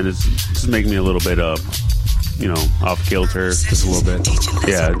stealth, man, is just making me a little bit, off kilter. Just a little bit.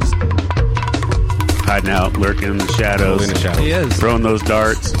 Yeah, just hiding out, lurking in the shadows. In the shadows. He is. Throwing those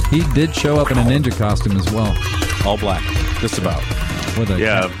darts. He did show up in a ninja costume as well. All black. Just about. With a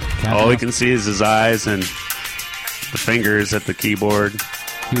Yeah, cat all we mask. can see is his eyes and the fingers at the keyboard.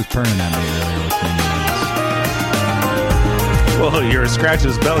 He was purring at me earlier with minions. Well, you're scratching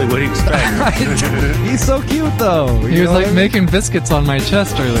his belly. What do you expect? He's so cute, though. He was like making biscuits on my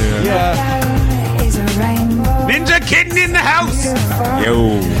chest earlier. Yeah. Ninja Kitten in the house.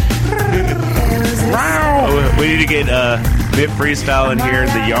 Yo. Oh, we need to get Bit Freestyle in here,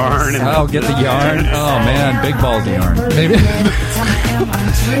 the yarn. And Oh, get the yarn. Oh, man. Big balls of yarn. Maybe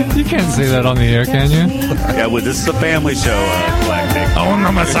you can't say that on the air, can you? Yeah, well, this is a family show, Black Dick. Own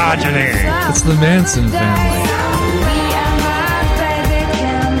the misogyny. It's the Manson family.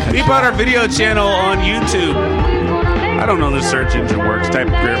 We bought our video channel on YouTube. I don't know the search engine works. Type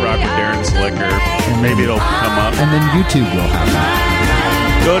Grit Rock with Darren Selector. Maybe it'll come up. And then YouTube will have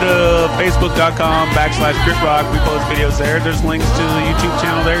that. Go to facebook.com/Grit Rock. We post videos there. There's links to the YouTube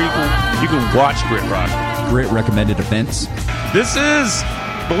channel there. You can watch Grit Rock. Grit recommended events. This is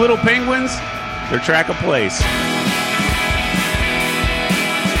the Little Penguins. Their track of place.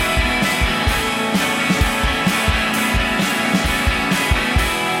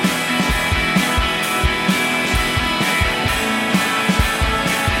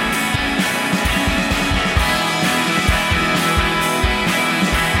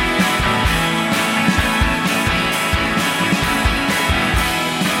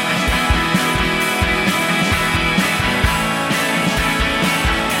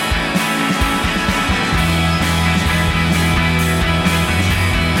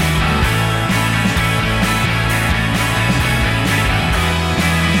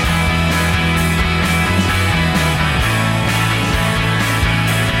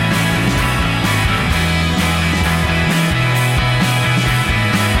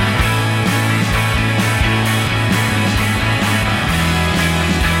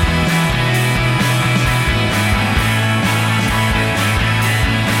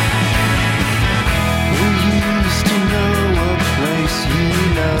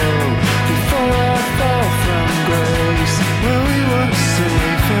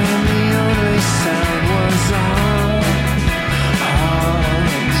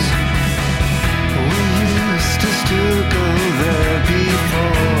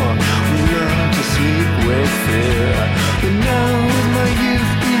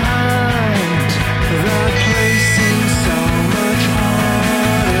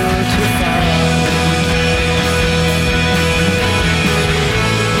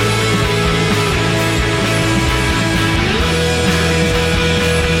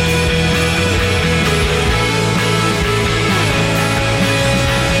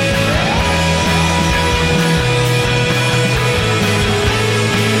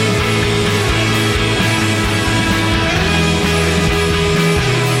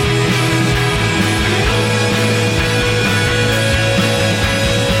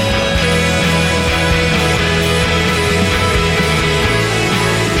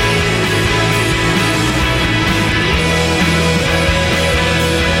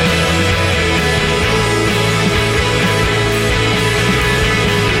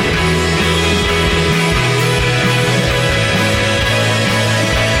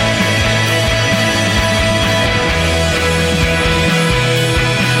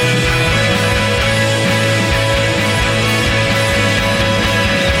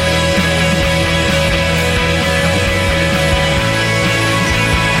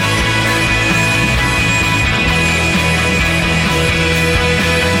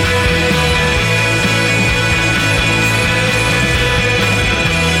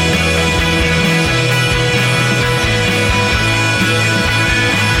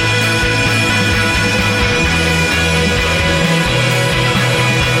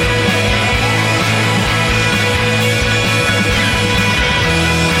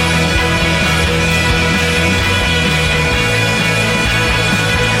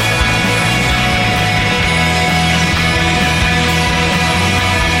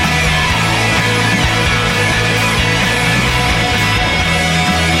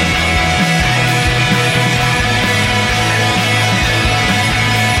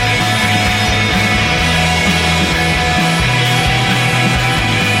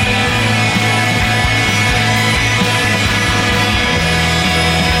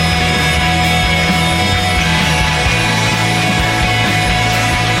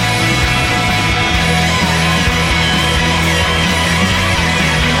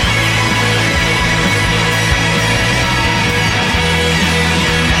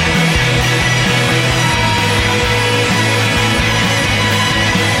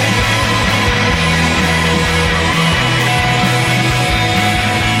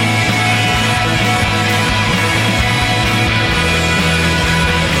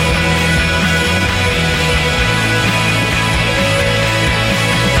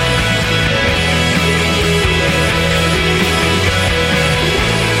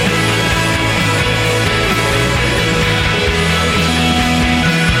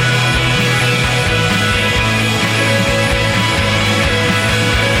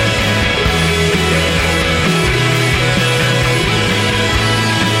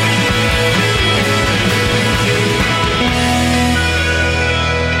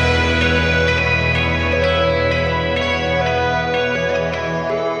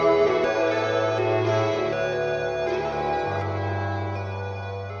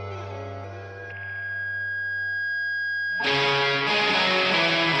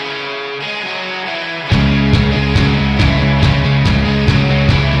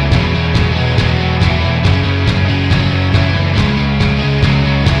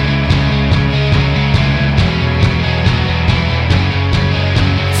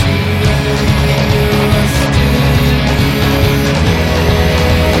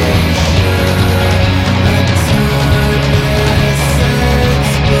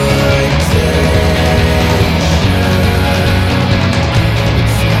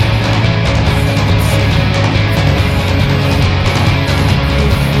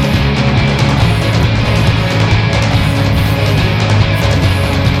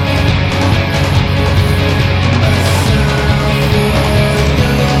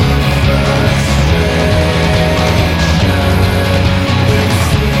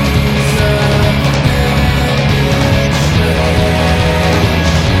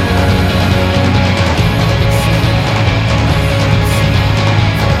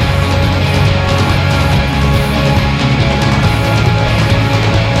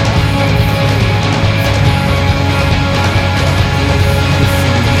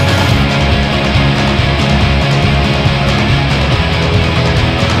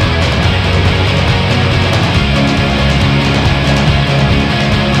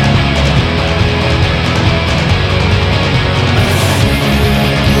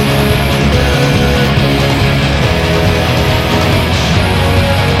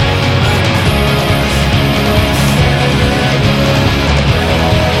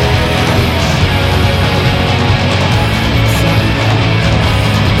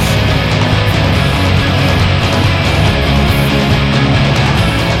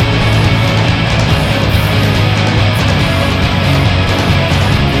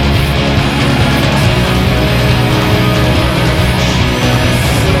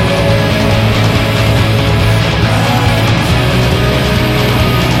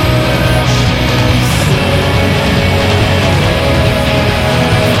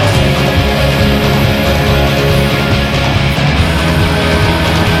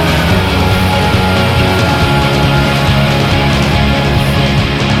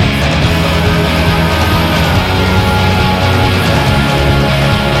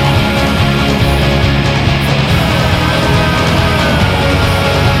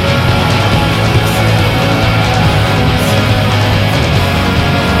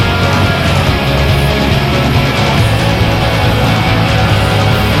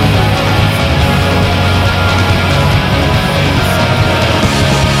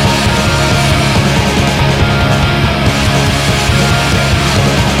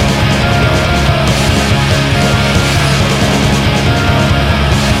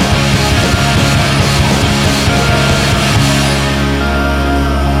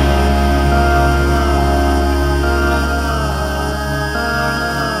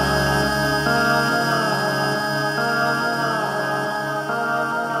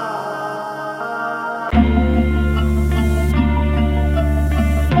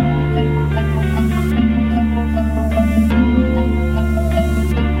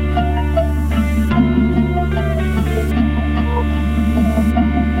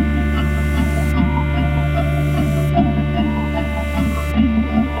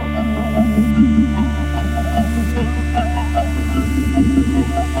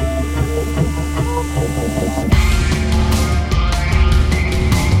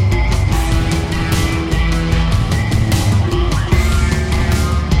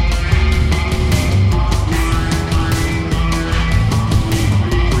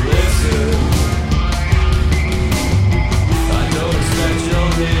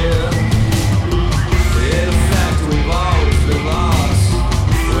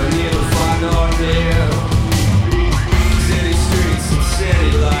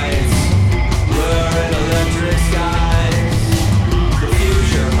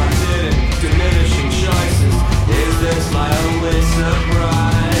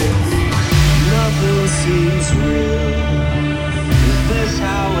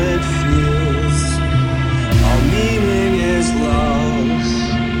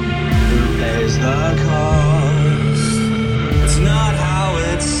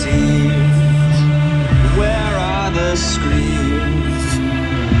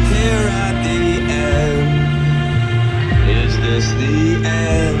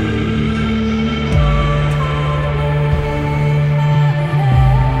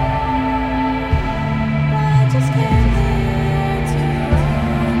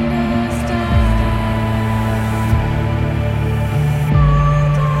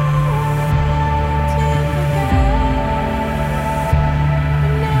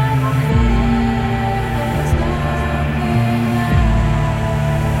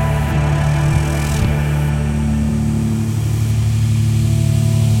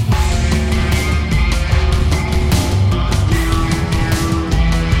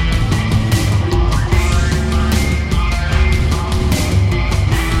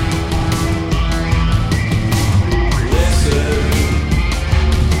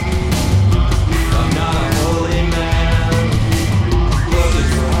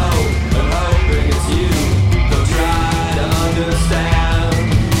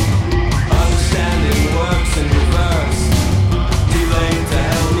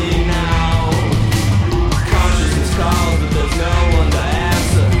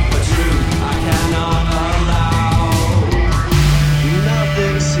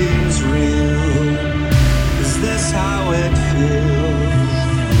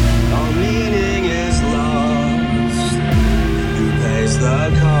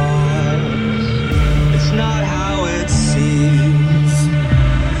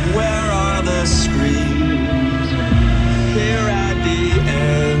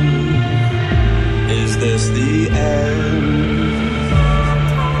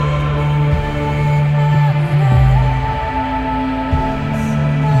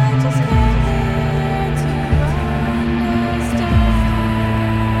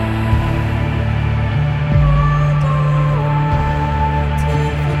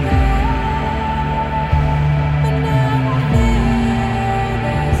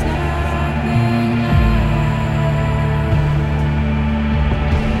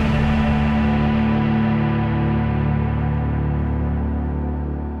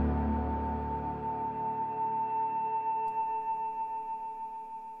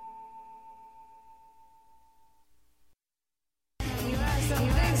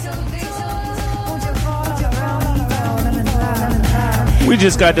 We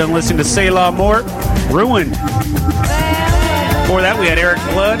just got done listening to Selah Mort, Ruined. Before that, we had Eric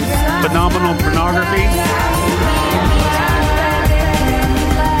Blood, Phenomenal Pornography.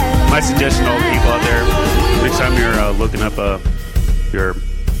 My suggestion to all the people out there, next time you're looking up your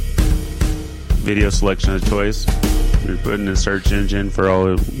video selection of choice, you're putting a search engine for all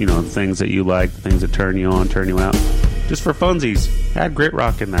the things that you like, the things that turn you on, turn you out. Just for funsies, add Grit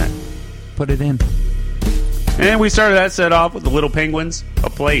Rock in that. Put it in. And we started that set off with the Little Penguins, A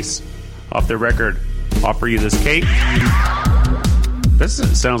Place, off their record, Offer You This Cape. This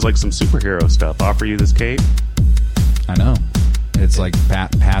sounds like some superhero stuff. Offer You This Cape. I know. It's like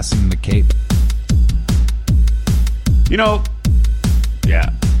passing the cape.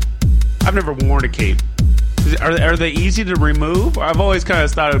 Yeah. I've never worn a cape. Are they easy to remove? I've always kind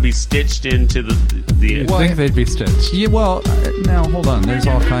of thought it would be stitched into the I think they'd be stitched. Yeah, well, now hold on. There's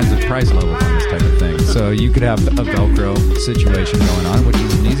all kinds of price levels on this type of thing. So you could have a Velcro situation going on, which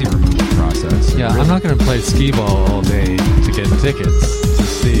is an easy removal process. Yeah, I'm not going to play skee-ball all day to get tickets to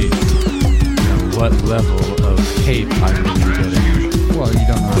see what level of cape I'm going to be getting. Well, you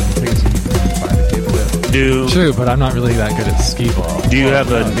don't know how many tickets you need to buy the cape with. True, but I'm not really that good at skee-ball. Do you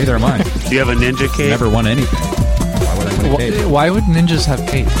have neither am I. Do you have a ninja cape? Never won anything. Why would I win a cape? Why would ninjas have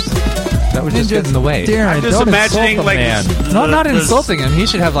capes? That would just get in the way. Darren, I'm just imagining insult the man. Not insulting him. He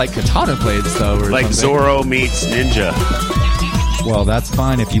should have like katana blades though, or like something. Zorro meets Ninja. Well, that's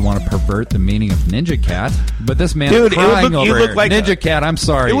fine if you want to pervert the meaning of Ninja Cat. But this man Dude, crying you over look like Ninja Cat. I'm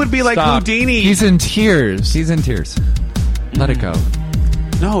sorry. It would be like Stop. Houdini. He's in tears. He's in tears. Let it go.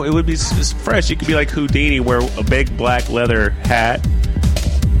 No, it would be fresh. You could be like Houdini, wear a big black leather hat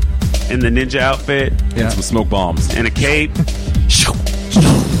and the ninja outfit. Yeah. Some smoke bombs. And a cape.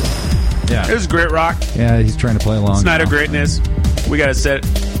 Yeah. It was Grit Rock. Yeah, he's trying to play along. Snyder now. Greatness. We got a set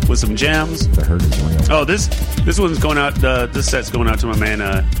with some gems. The hurt is real. Oh, this one's going out. This set's going out to my man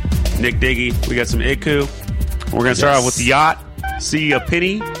Nick Diggy. We got some Iku. We're gonna start off with the Yacht. See a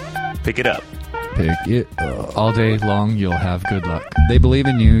penny, pick it up. Pick it up. All day long, you'll have good luck. They believe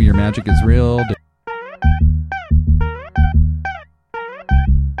in you. Your magic is real.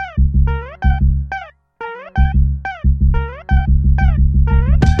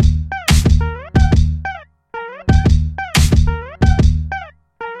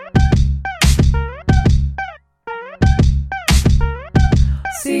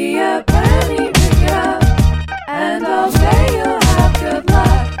 See a penny, pick it up, and all day you'll have good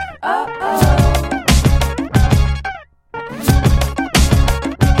luck.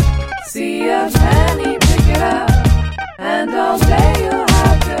 See a penny, pick it up, and all day you'll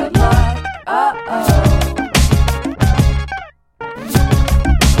have good luck.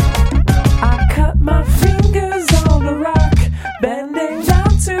 I cut my fingers on a rock, bending down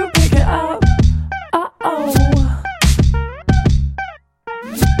to pick it up.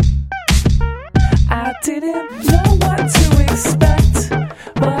 I didn't know what to expect,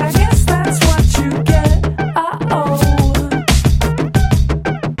 but I guess that's what you get.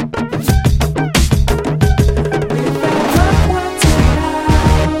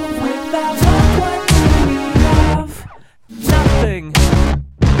 Without luck, what do we have? Nothing.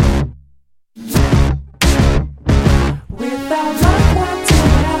 Without luck, what do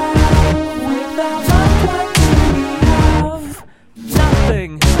we have? Without luck, what do we have?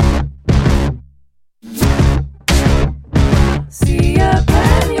 Nothing. See a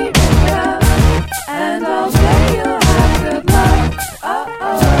penny, pick it up, and all day you'll have good luck.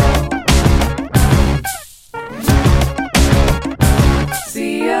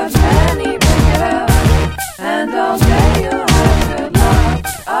 See a penny, pick it up, and all day you'll have good luck.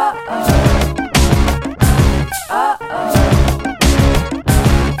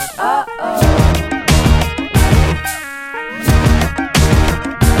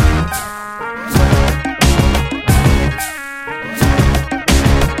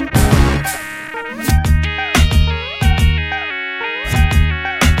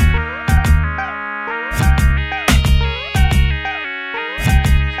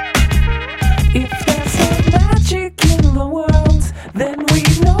 If there's no magic in the world, then we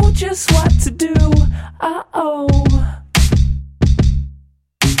know just what to do.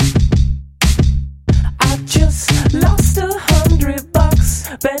 I just lost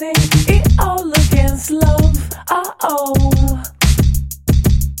 $100 betting it all against love.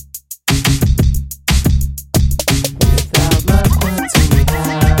 Without luck, what do we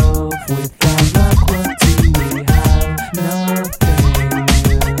have? Without luck, what do we have? Nothing.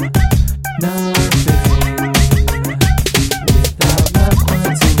 Without luck, what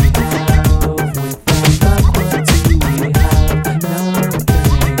do we have? Without luck, what do we have?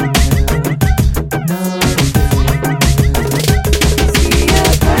 Nothing.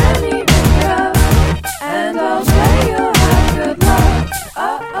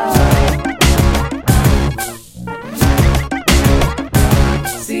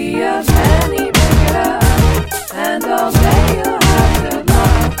 See a penny, pick it up, and all day you'll have good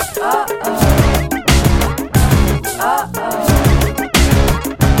luck.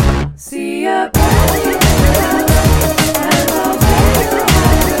 See a penny, pick it up, and all day you'll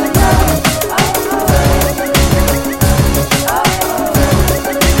have good luck.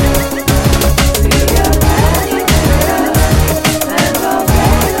 See a penny, pick it up, and all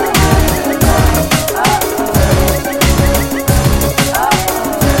day you'll have good luck.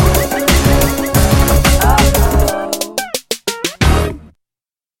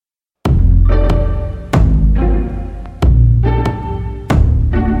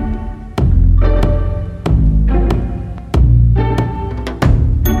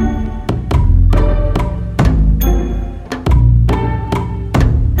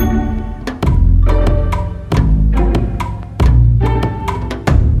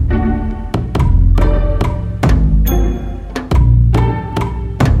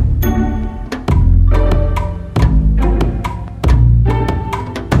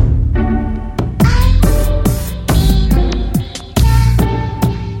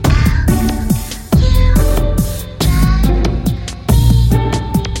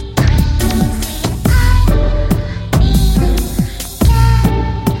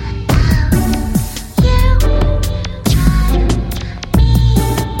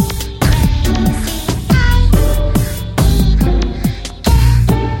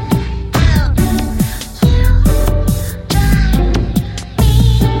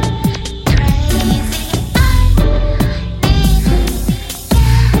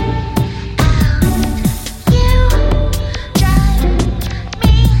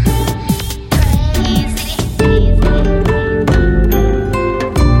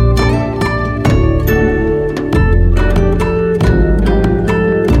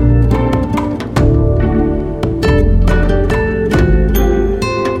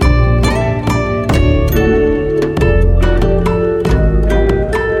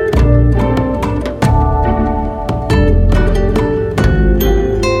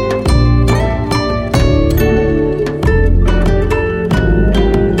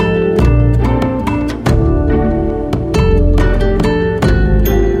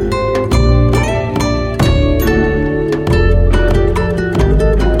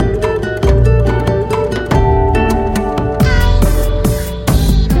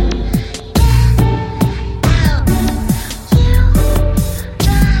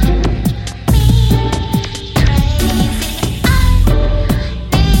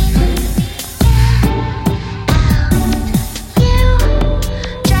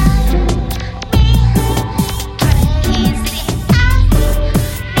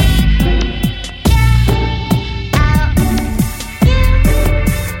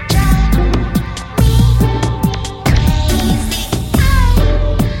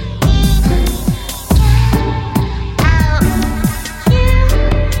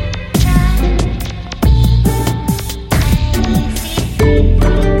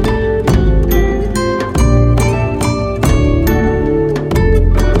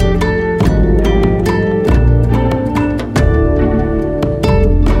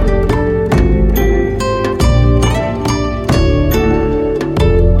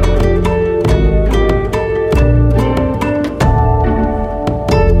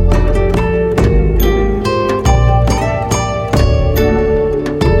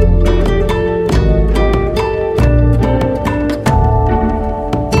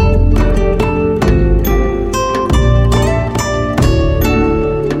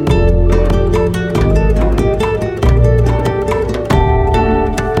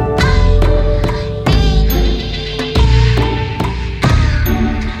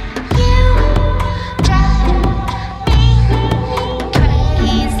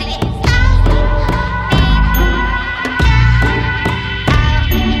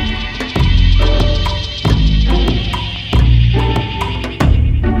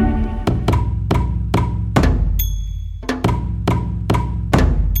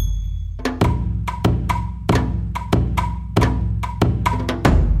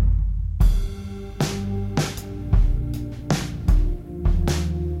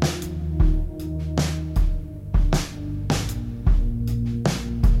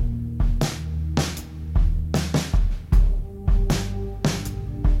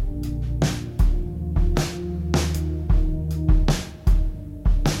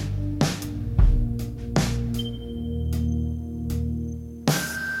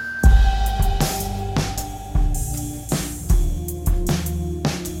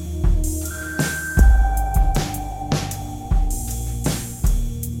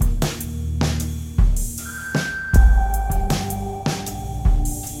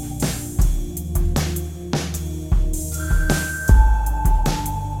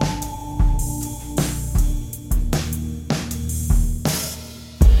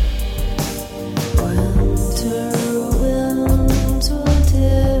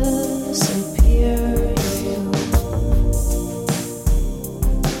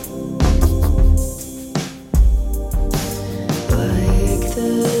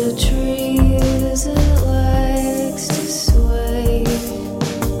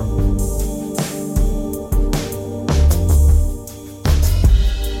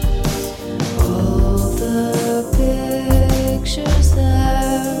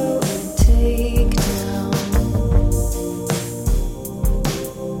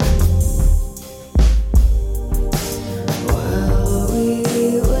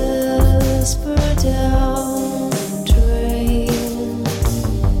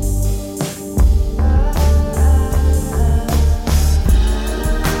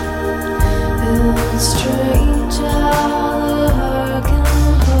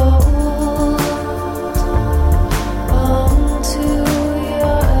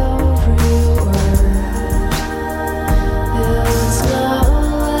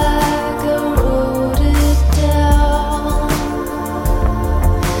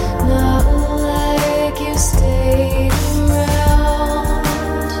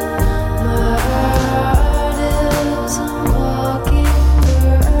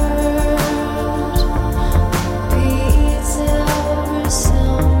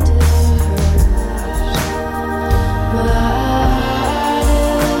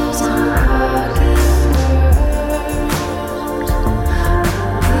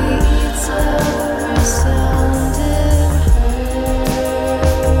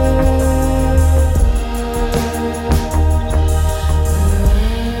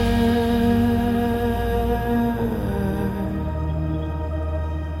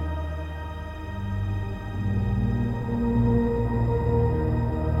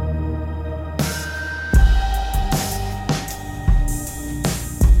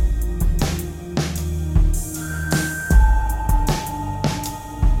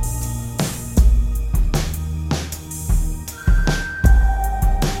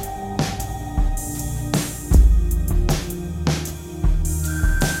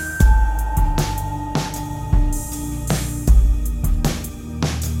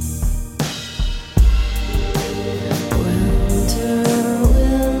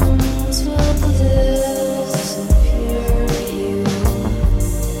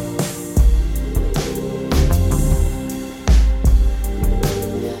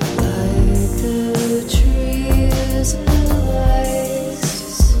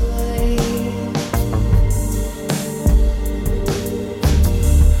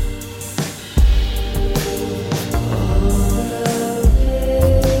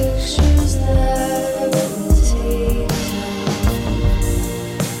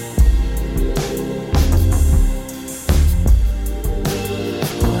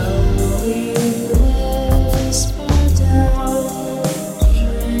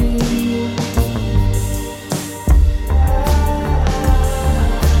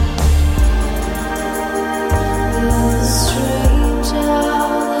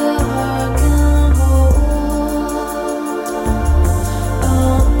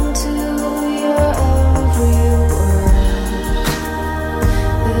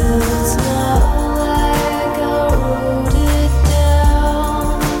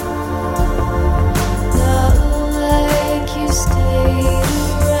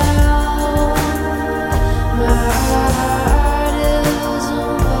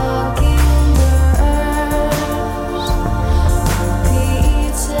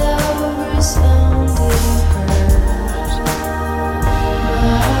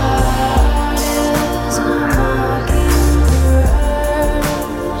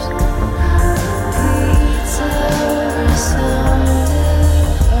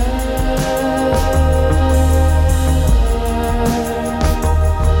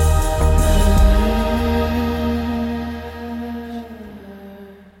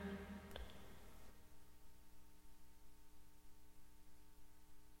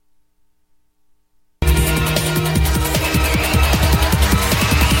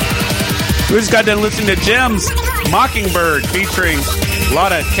 We just got done listening to Gems, Mockingbird, featuring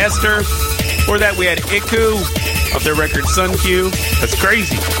Lotta Kester. Before that, we had Iku off their record Sun Q. That's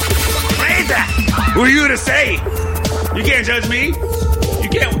crazy. Crazy! Who are you to say? You can't judge me.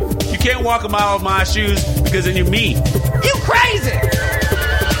 You can't walk a mile of my shoes because then you're me. You crazy!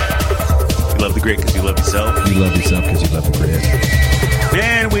 You love the grit because you love yourself. You love yourself because you love the grit.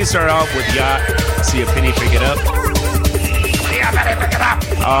 And we start off with Yacht. See a penny pick it up.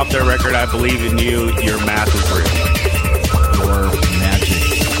 Off their record, I Believe in You, Your Math is Real. Your magic.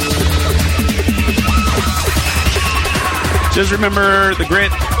 Just remember the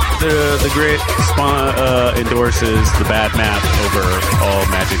grit. The grit endorses the bad math over all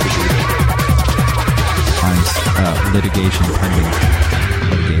magic Litigation pending.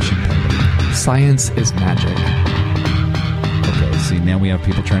 Science is magic. Okay, see, now we have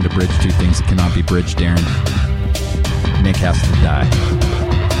people trying to bridge two things that cannot be bridged, Darren. Nick has to die.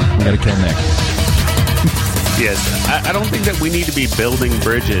 We gotta kill Nick. Yes, I don't think that we need to be building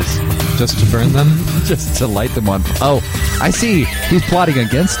bridges. Just to burn them? Just to light them on. Oh, I see. He's plotting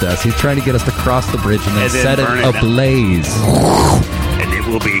against us. He's trying to get us to cross the bridge and then set it ablaze. And it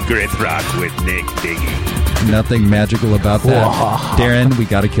will be Grit Rock with Nick Diggy. Nothing magical about that. Darren, we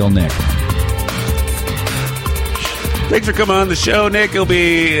gotta kill Nick. Thanks for coming on the show, Nick. It'll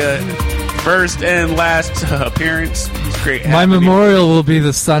be first and last appearance. It's great. My memorial will be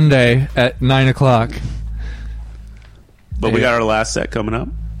this Sunday at 9 o'clock. But we got our last set coming up.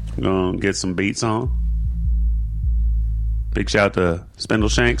 We're going to get some beats on. Big shout out to Spindle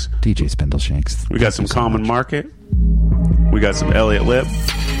Shanks. DJ Spindle Shanks. We got some Common Market. We got some Elliot Lip.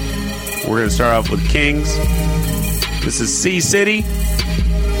 We're going to start off with Kings. This is Sea City.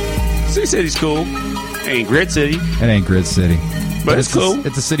 Sea City's cool. Ain't Grit City. It ain't Grit City. But it's cool.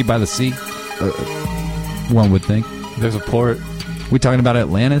 It's a city by the sea. One would think. There's a port. We talking about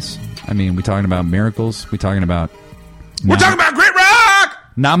Atlantis? I mean, we talking about miracles? We talking about... We're talking about Grit Rock!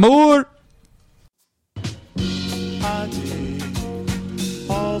 Namur! I did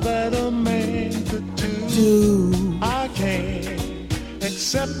all that a man could do. I can't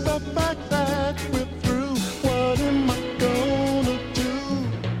accept the fact that we're through. What am I gonna do?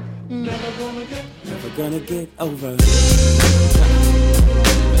 Never gonna get over.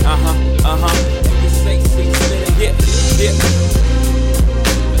 Yeah.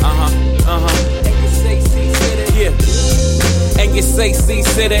 Yeah. And you say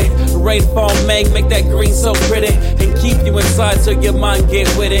C-City, rainfall mang, make that green so pretty, and keep you inside till your mind get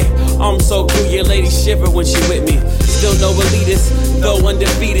with it. I'm so cool, your lady shiver when she with me. Still no elitist, though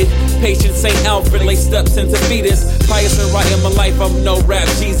undefeated. Patient St. Alfred, laced up into fetus. Pious and right in my life, I'm no rap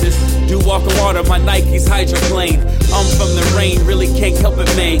Jesus. Do walk on water, my Nike's hydroplane. I'm from the rain, really can't help it,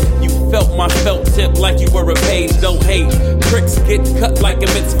 man. You felt my felt tip like you were a page, don't hate. Pricks get cut like a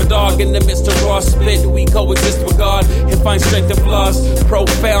mitzvah dog. In the midst of raw spit, we coexist with God and find strength in flaws.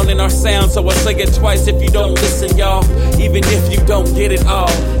 Profound in our sound, so I say it twice if you don't listen, y'all. Even if you don't get it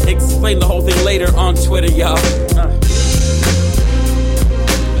all. Explain the whole thing later on Twitter, y'all.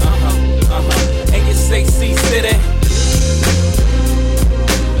 And you say C-City.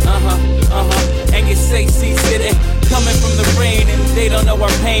 And you say C-City. Coming from the rain and they don't know our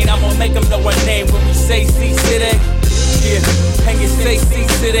pain. I'm gonna make them know our name when we say C-City. Yeah, and you say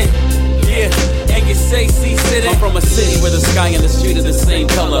C-City. Yeah, and you say C-City. I'm from a city where the sky and the street are the same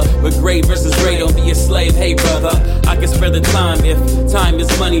color. But gray versus gray, don't be a slave. Hey brother, I can spare the time if time is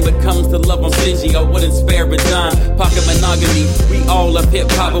money. But comes to love, I'm stingy. I wouldn't spare a dime. Pocket monogamy, we all love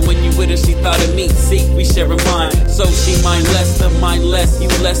hip-hop. But when you with her, she thought of me. See, we share a mind. So she mindless, the mindless. You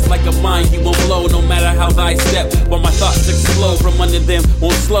less like a mind, you won't blow no matter how I step. While my thoughts explode from under them.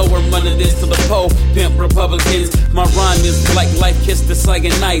 Won't slow or run of this to the pole. Pimp Republicans, my rhyme is like life kissed the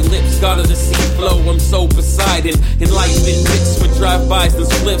cyanide. Lips got of the sea flow, I'm so beside it. Enlightenment mixed with drive-bys and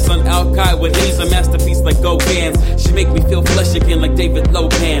spliffs on Al-Qaeda with his a masterpiece like Gauguin's. She make me feel flesh again like David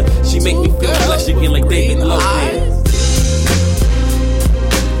Lopan. She make me feel flesh again like David Lopan.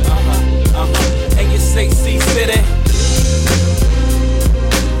 And you say C-City.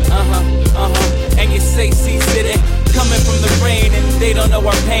 And you say C-City. Coming from the rain and they don't know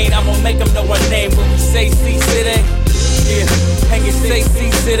our pain. I'm gonna make them know our name when we say C-City. Yeah, and you say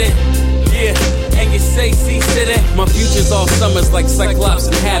C-City. Yeah, and you say C-City. My future's all summers like Cyclops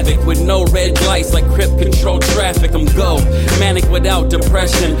and Havoc, with no red lights like Crip control traffic. I'm go manic without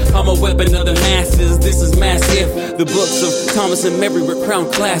depression. I'm a weapon of the masses. This is massive. The books of Thomas and Mary were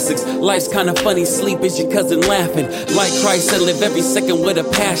crown classics. Life's kinda funny. Sleep is your cousin laughing. Like Christ, I live every second with a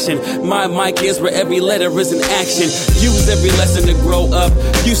passion. My mic is where every letter is an action. Use every lesson to grow up.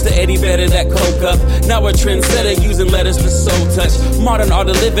 Used to Eddie Vedder that coke up. Now a trendsetter using letters for soul touch. Modern art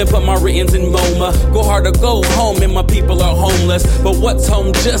of living, put my writings in MoMA. Go hard or go home, and my people are homeless. But what's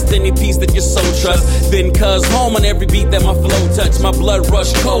home? Just any piece that your soul trusts. Then cuz home on every beat that my flow touch. My blood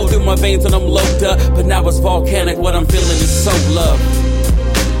rush cold through my veins when I'm loaded up. But now it's volcanic, what I'm feeling is so love.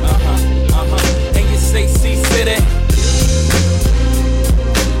 And you say C-City.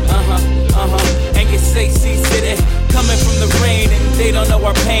 And you say C-City. Coming from the rain and they don't know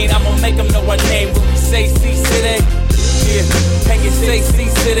our pain. I'm gonna make them know our name when we say C-City. Yeah, and you say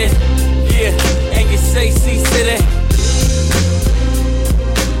C-City. Yeah, and you say C-City.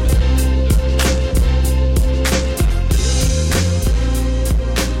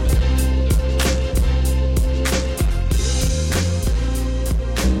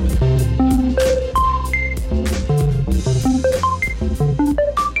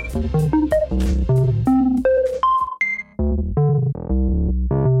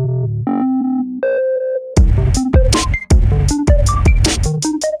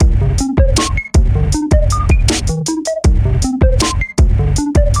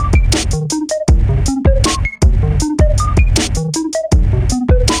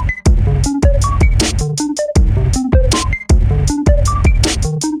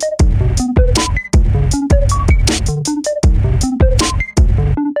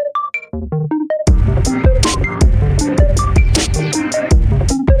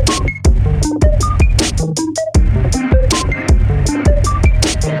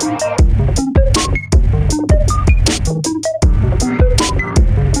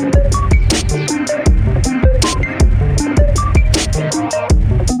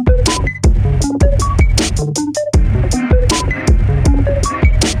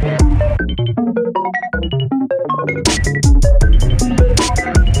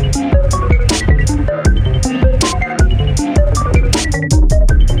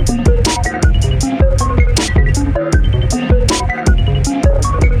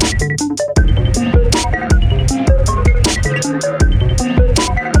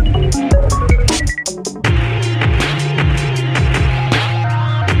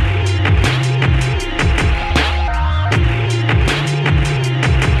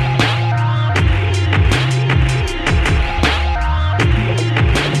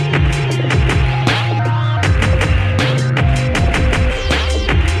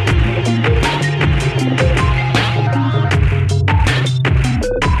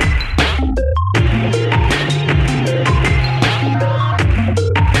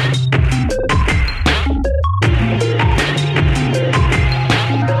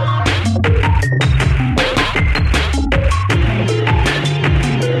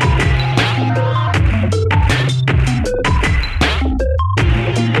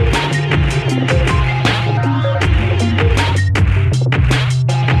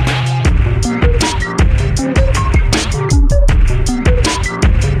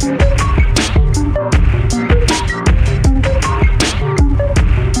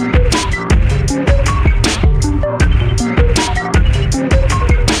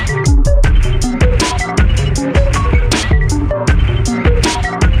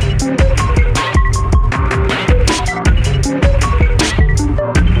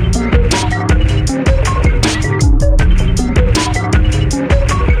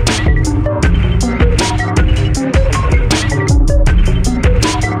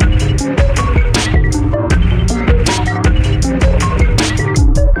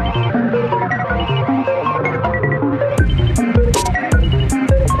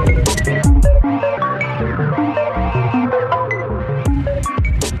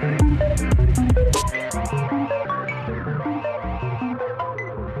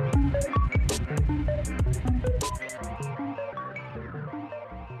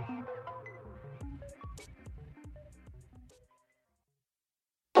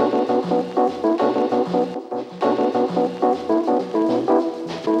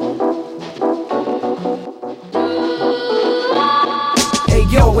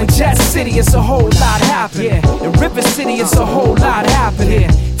 in Jet City, it's a whole lot happening. In River City, it's a whole lot happening.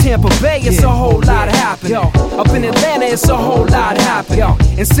 Tampa Bay, it's a whole lot happening. Up in Atlanta, it's a whole lot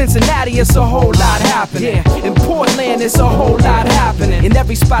happening. In Cincinnati, it's a whole lot happening. In Portland, it's a whole lot happening. In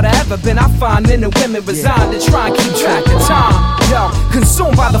every spot I've ever been, I find men and women resigned to try and keep track of time.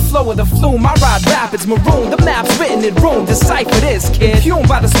 Consumed by the flow of the flume. I ride rapids, maroon. The map's written in room. Decipher this, kid. Impugned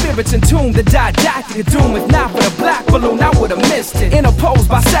by the spirits entombed, the didactic of doom. If not for the black balloon, I would've missed it. Interposed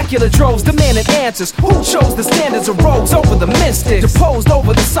by secular droves, demanding answers. Who chose the standards of rogues over the mystics? Deposed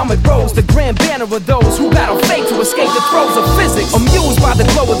over the summit rose, the grand banner of those who battle fate to escape the throes of physics. Amused by the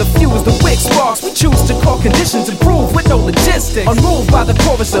glow of the fuse, the wick sparks. We choose to call conditions improve with no logistics. Unmoved by the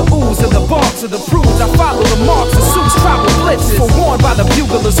chorus of ooze of the barks of the prudes, I follow the marks of Sue's tribal blitzes. Forewarned by the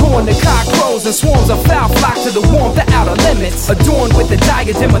bugler's horn, the cock crows and swarms of foul flock to the warmth, the outer limits. Adorned with the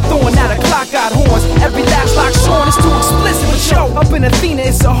diadem of thorn, now the clock got horns. Every last lock shorn is too explicit, but yo, up in Athena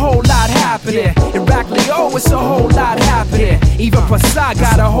it's a whole lot happening. Heraclio, it's a whole lot happening. Even Passai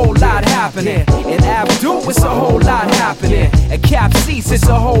got a whole lot happening. In Abdul, it's a whole lot happening. At Cap Cease, it's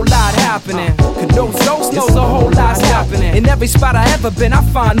a whole lot happening. Knossos knows a whole lot's happening. In every spot I ever been, I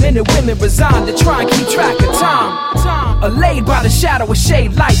find men and women resigned to try and keep track of time. Allayed by the shadow of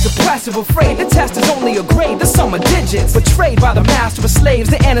shade, light, depressive, afraid. The test is only a grade, the sum of digits. Betrayed by the master of slaves,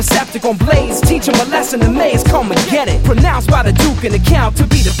 the antiseptic on blades. Teach him a lesson, the maze, come and get it. Pronounced by the duke in the count to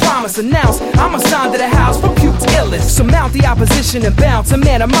be the promise announced. I'm assigned to the house, repute's illest. Surmount the opposition and bounce. A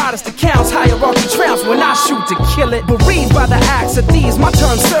man of modest accounts, hierarchy trounce when I shoot to kill it. Bereaved by the acts of these, my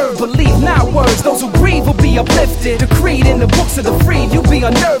term served, believe not words. Those who grieve will be uplifted. Decreed in the books of the freed, you'll be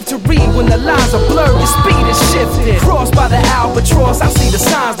unnerved to read when the lines are blurred, your speed is shifted. Crossed by the albatross, I see the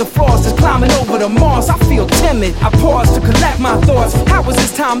signs, the frost is climbing over the moss. I feel timid, I pause to collect my thoughts. How was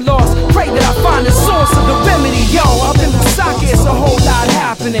this time lost? Pray that I find the source of the remedy. Yo, up in Lusaka, it's a whole lot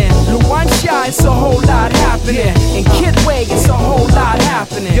happening. Luanshya, it's a whole lot happening. In Kidway, it's a whole lot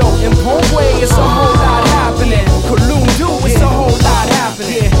happening. Yo, in Pomway, it's a whole lot happening. Kulundu, it's a whole lot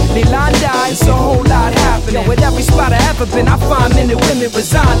happening. Lilanda, it's a whole lot happening. Yo, at every spot I ever been, I find men and women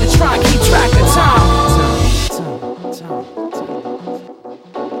resigned to try and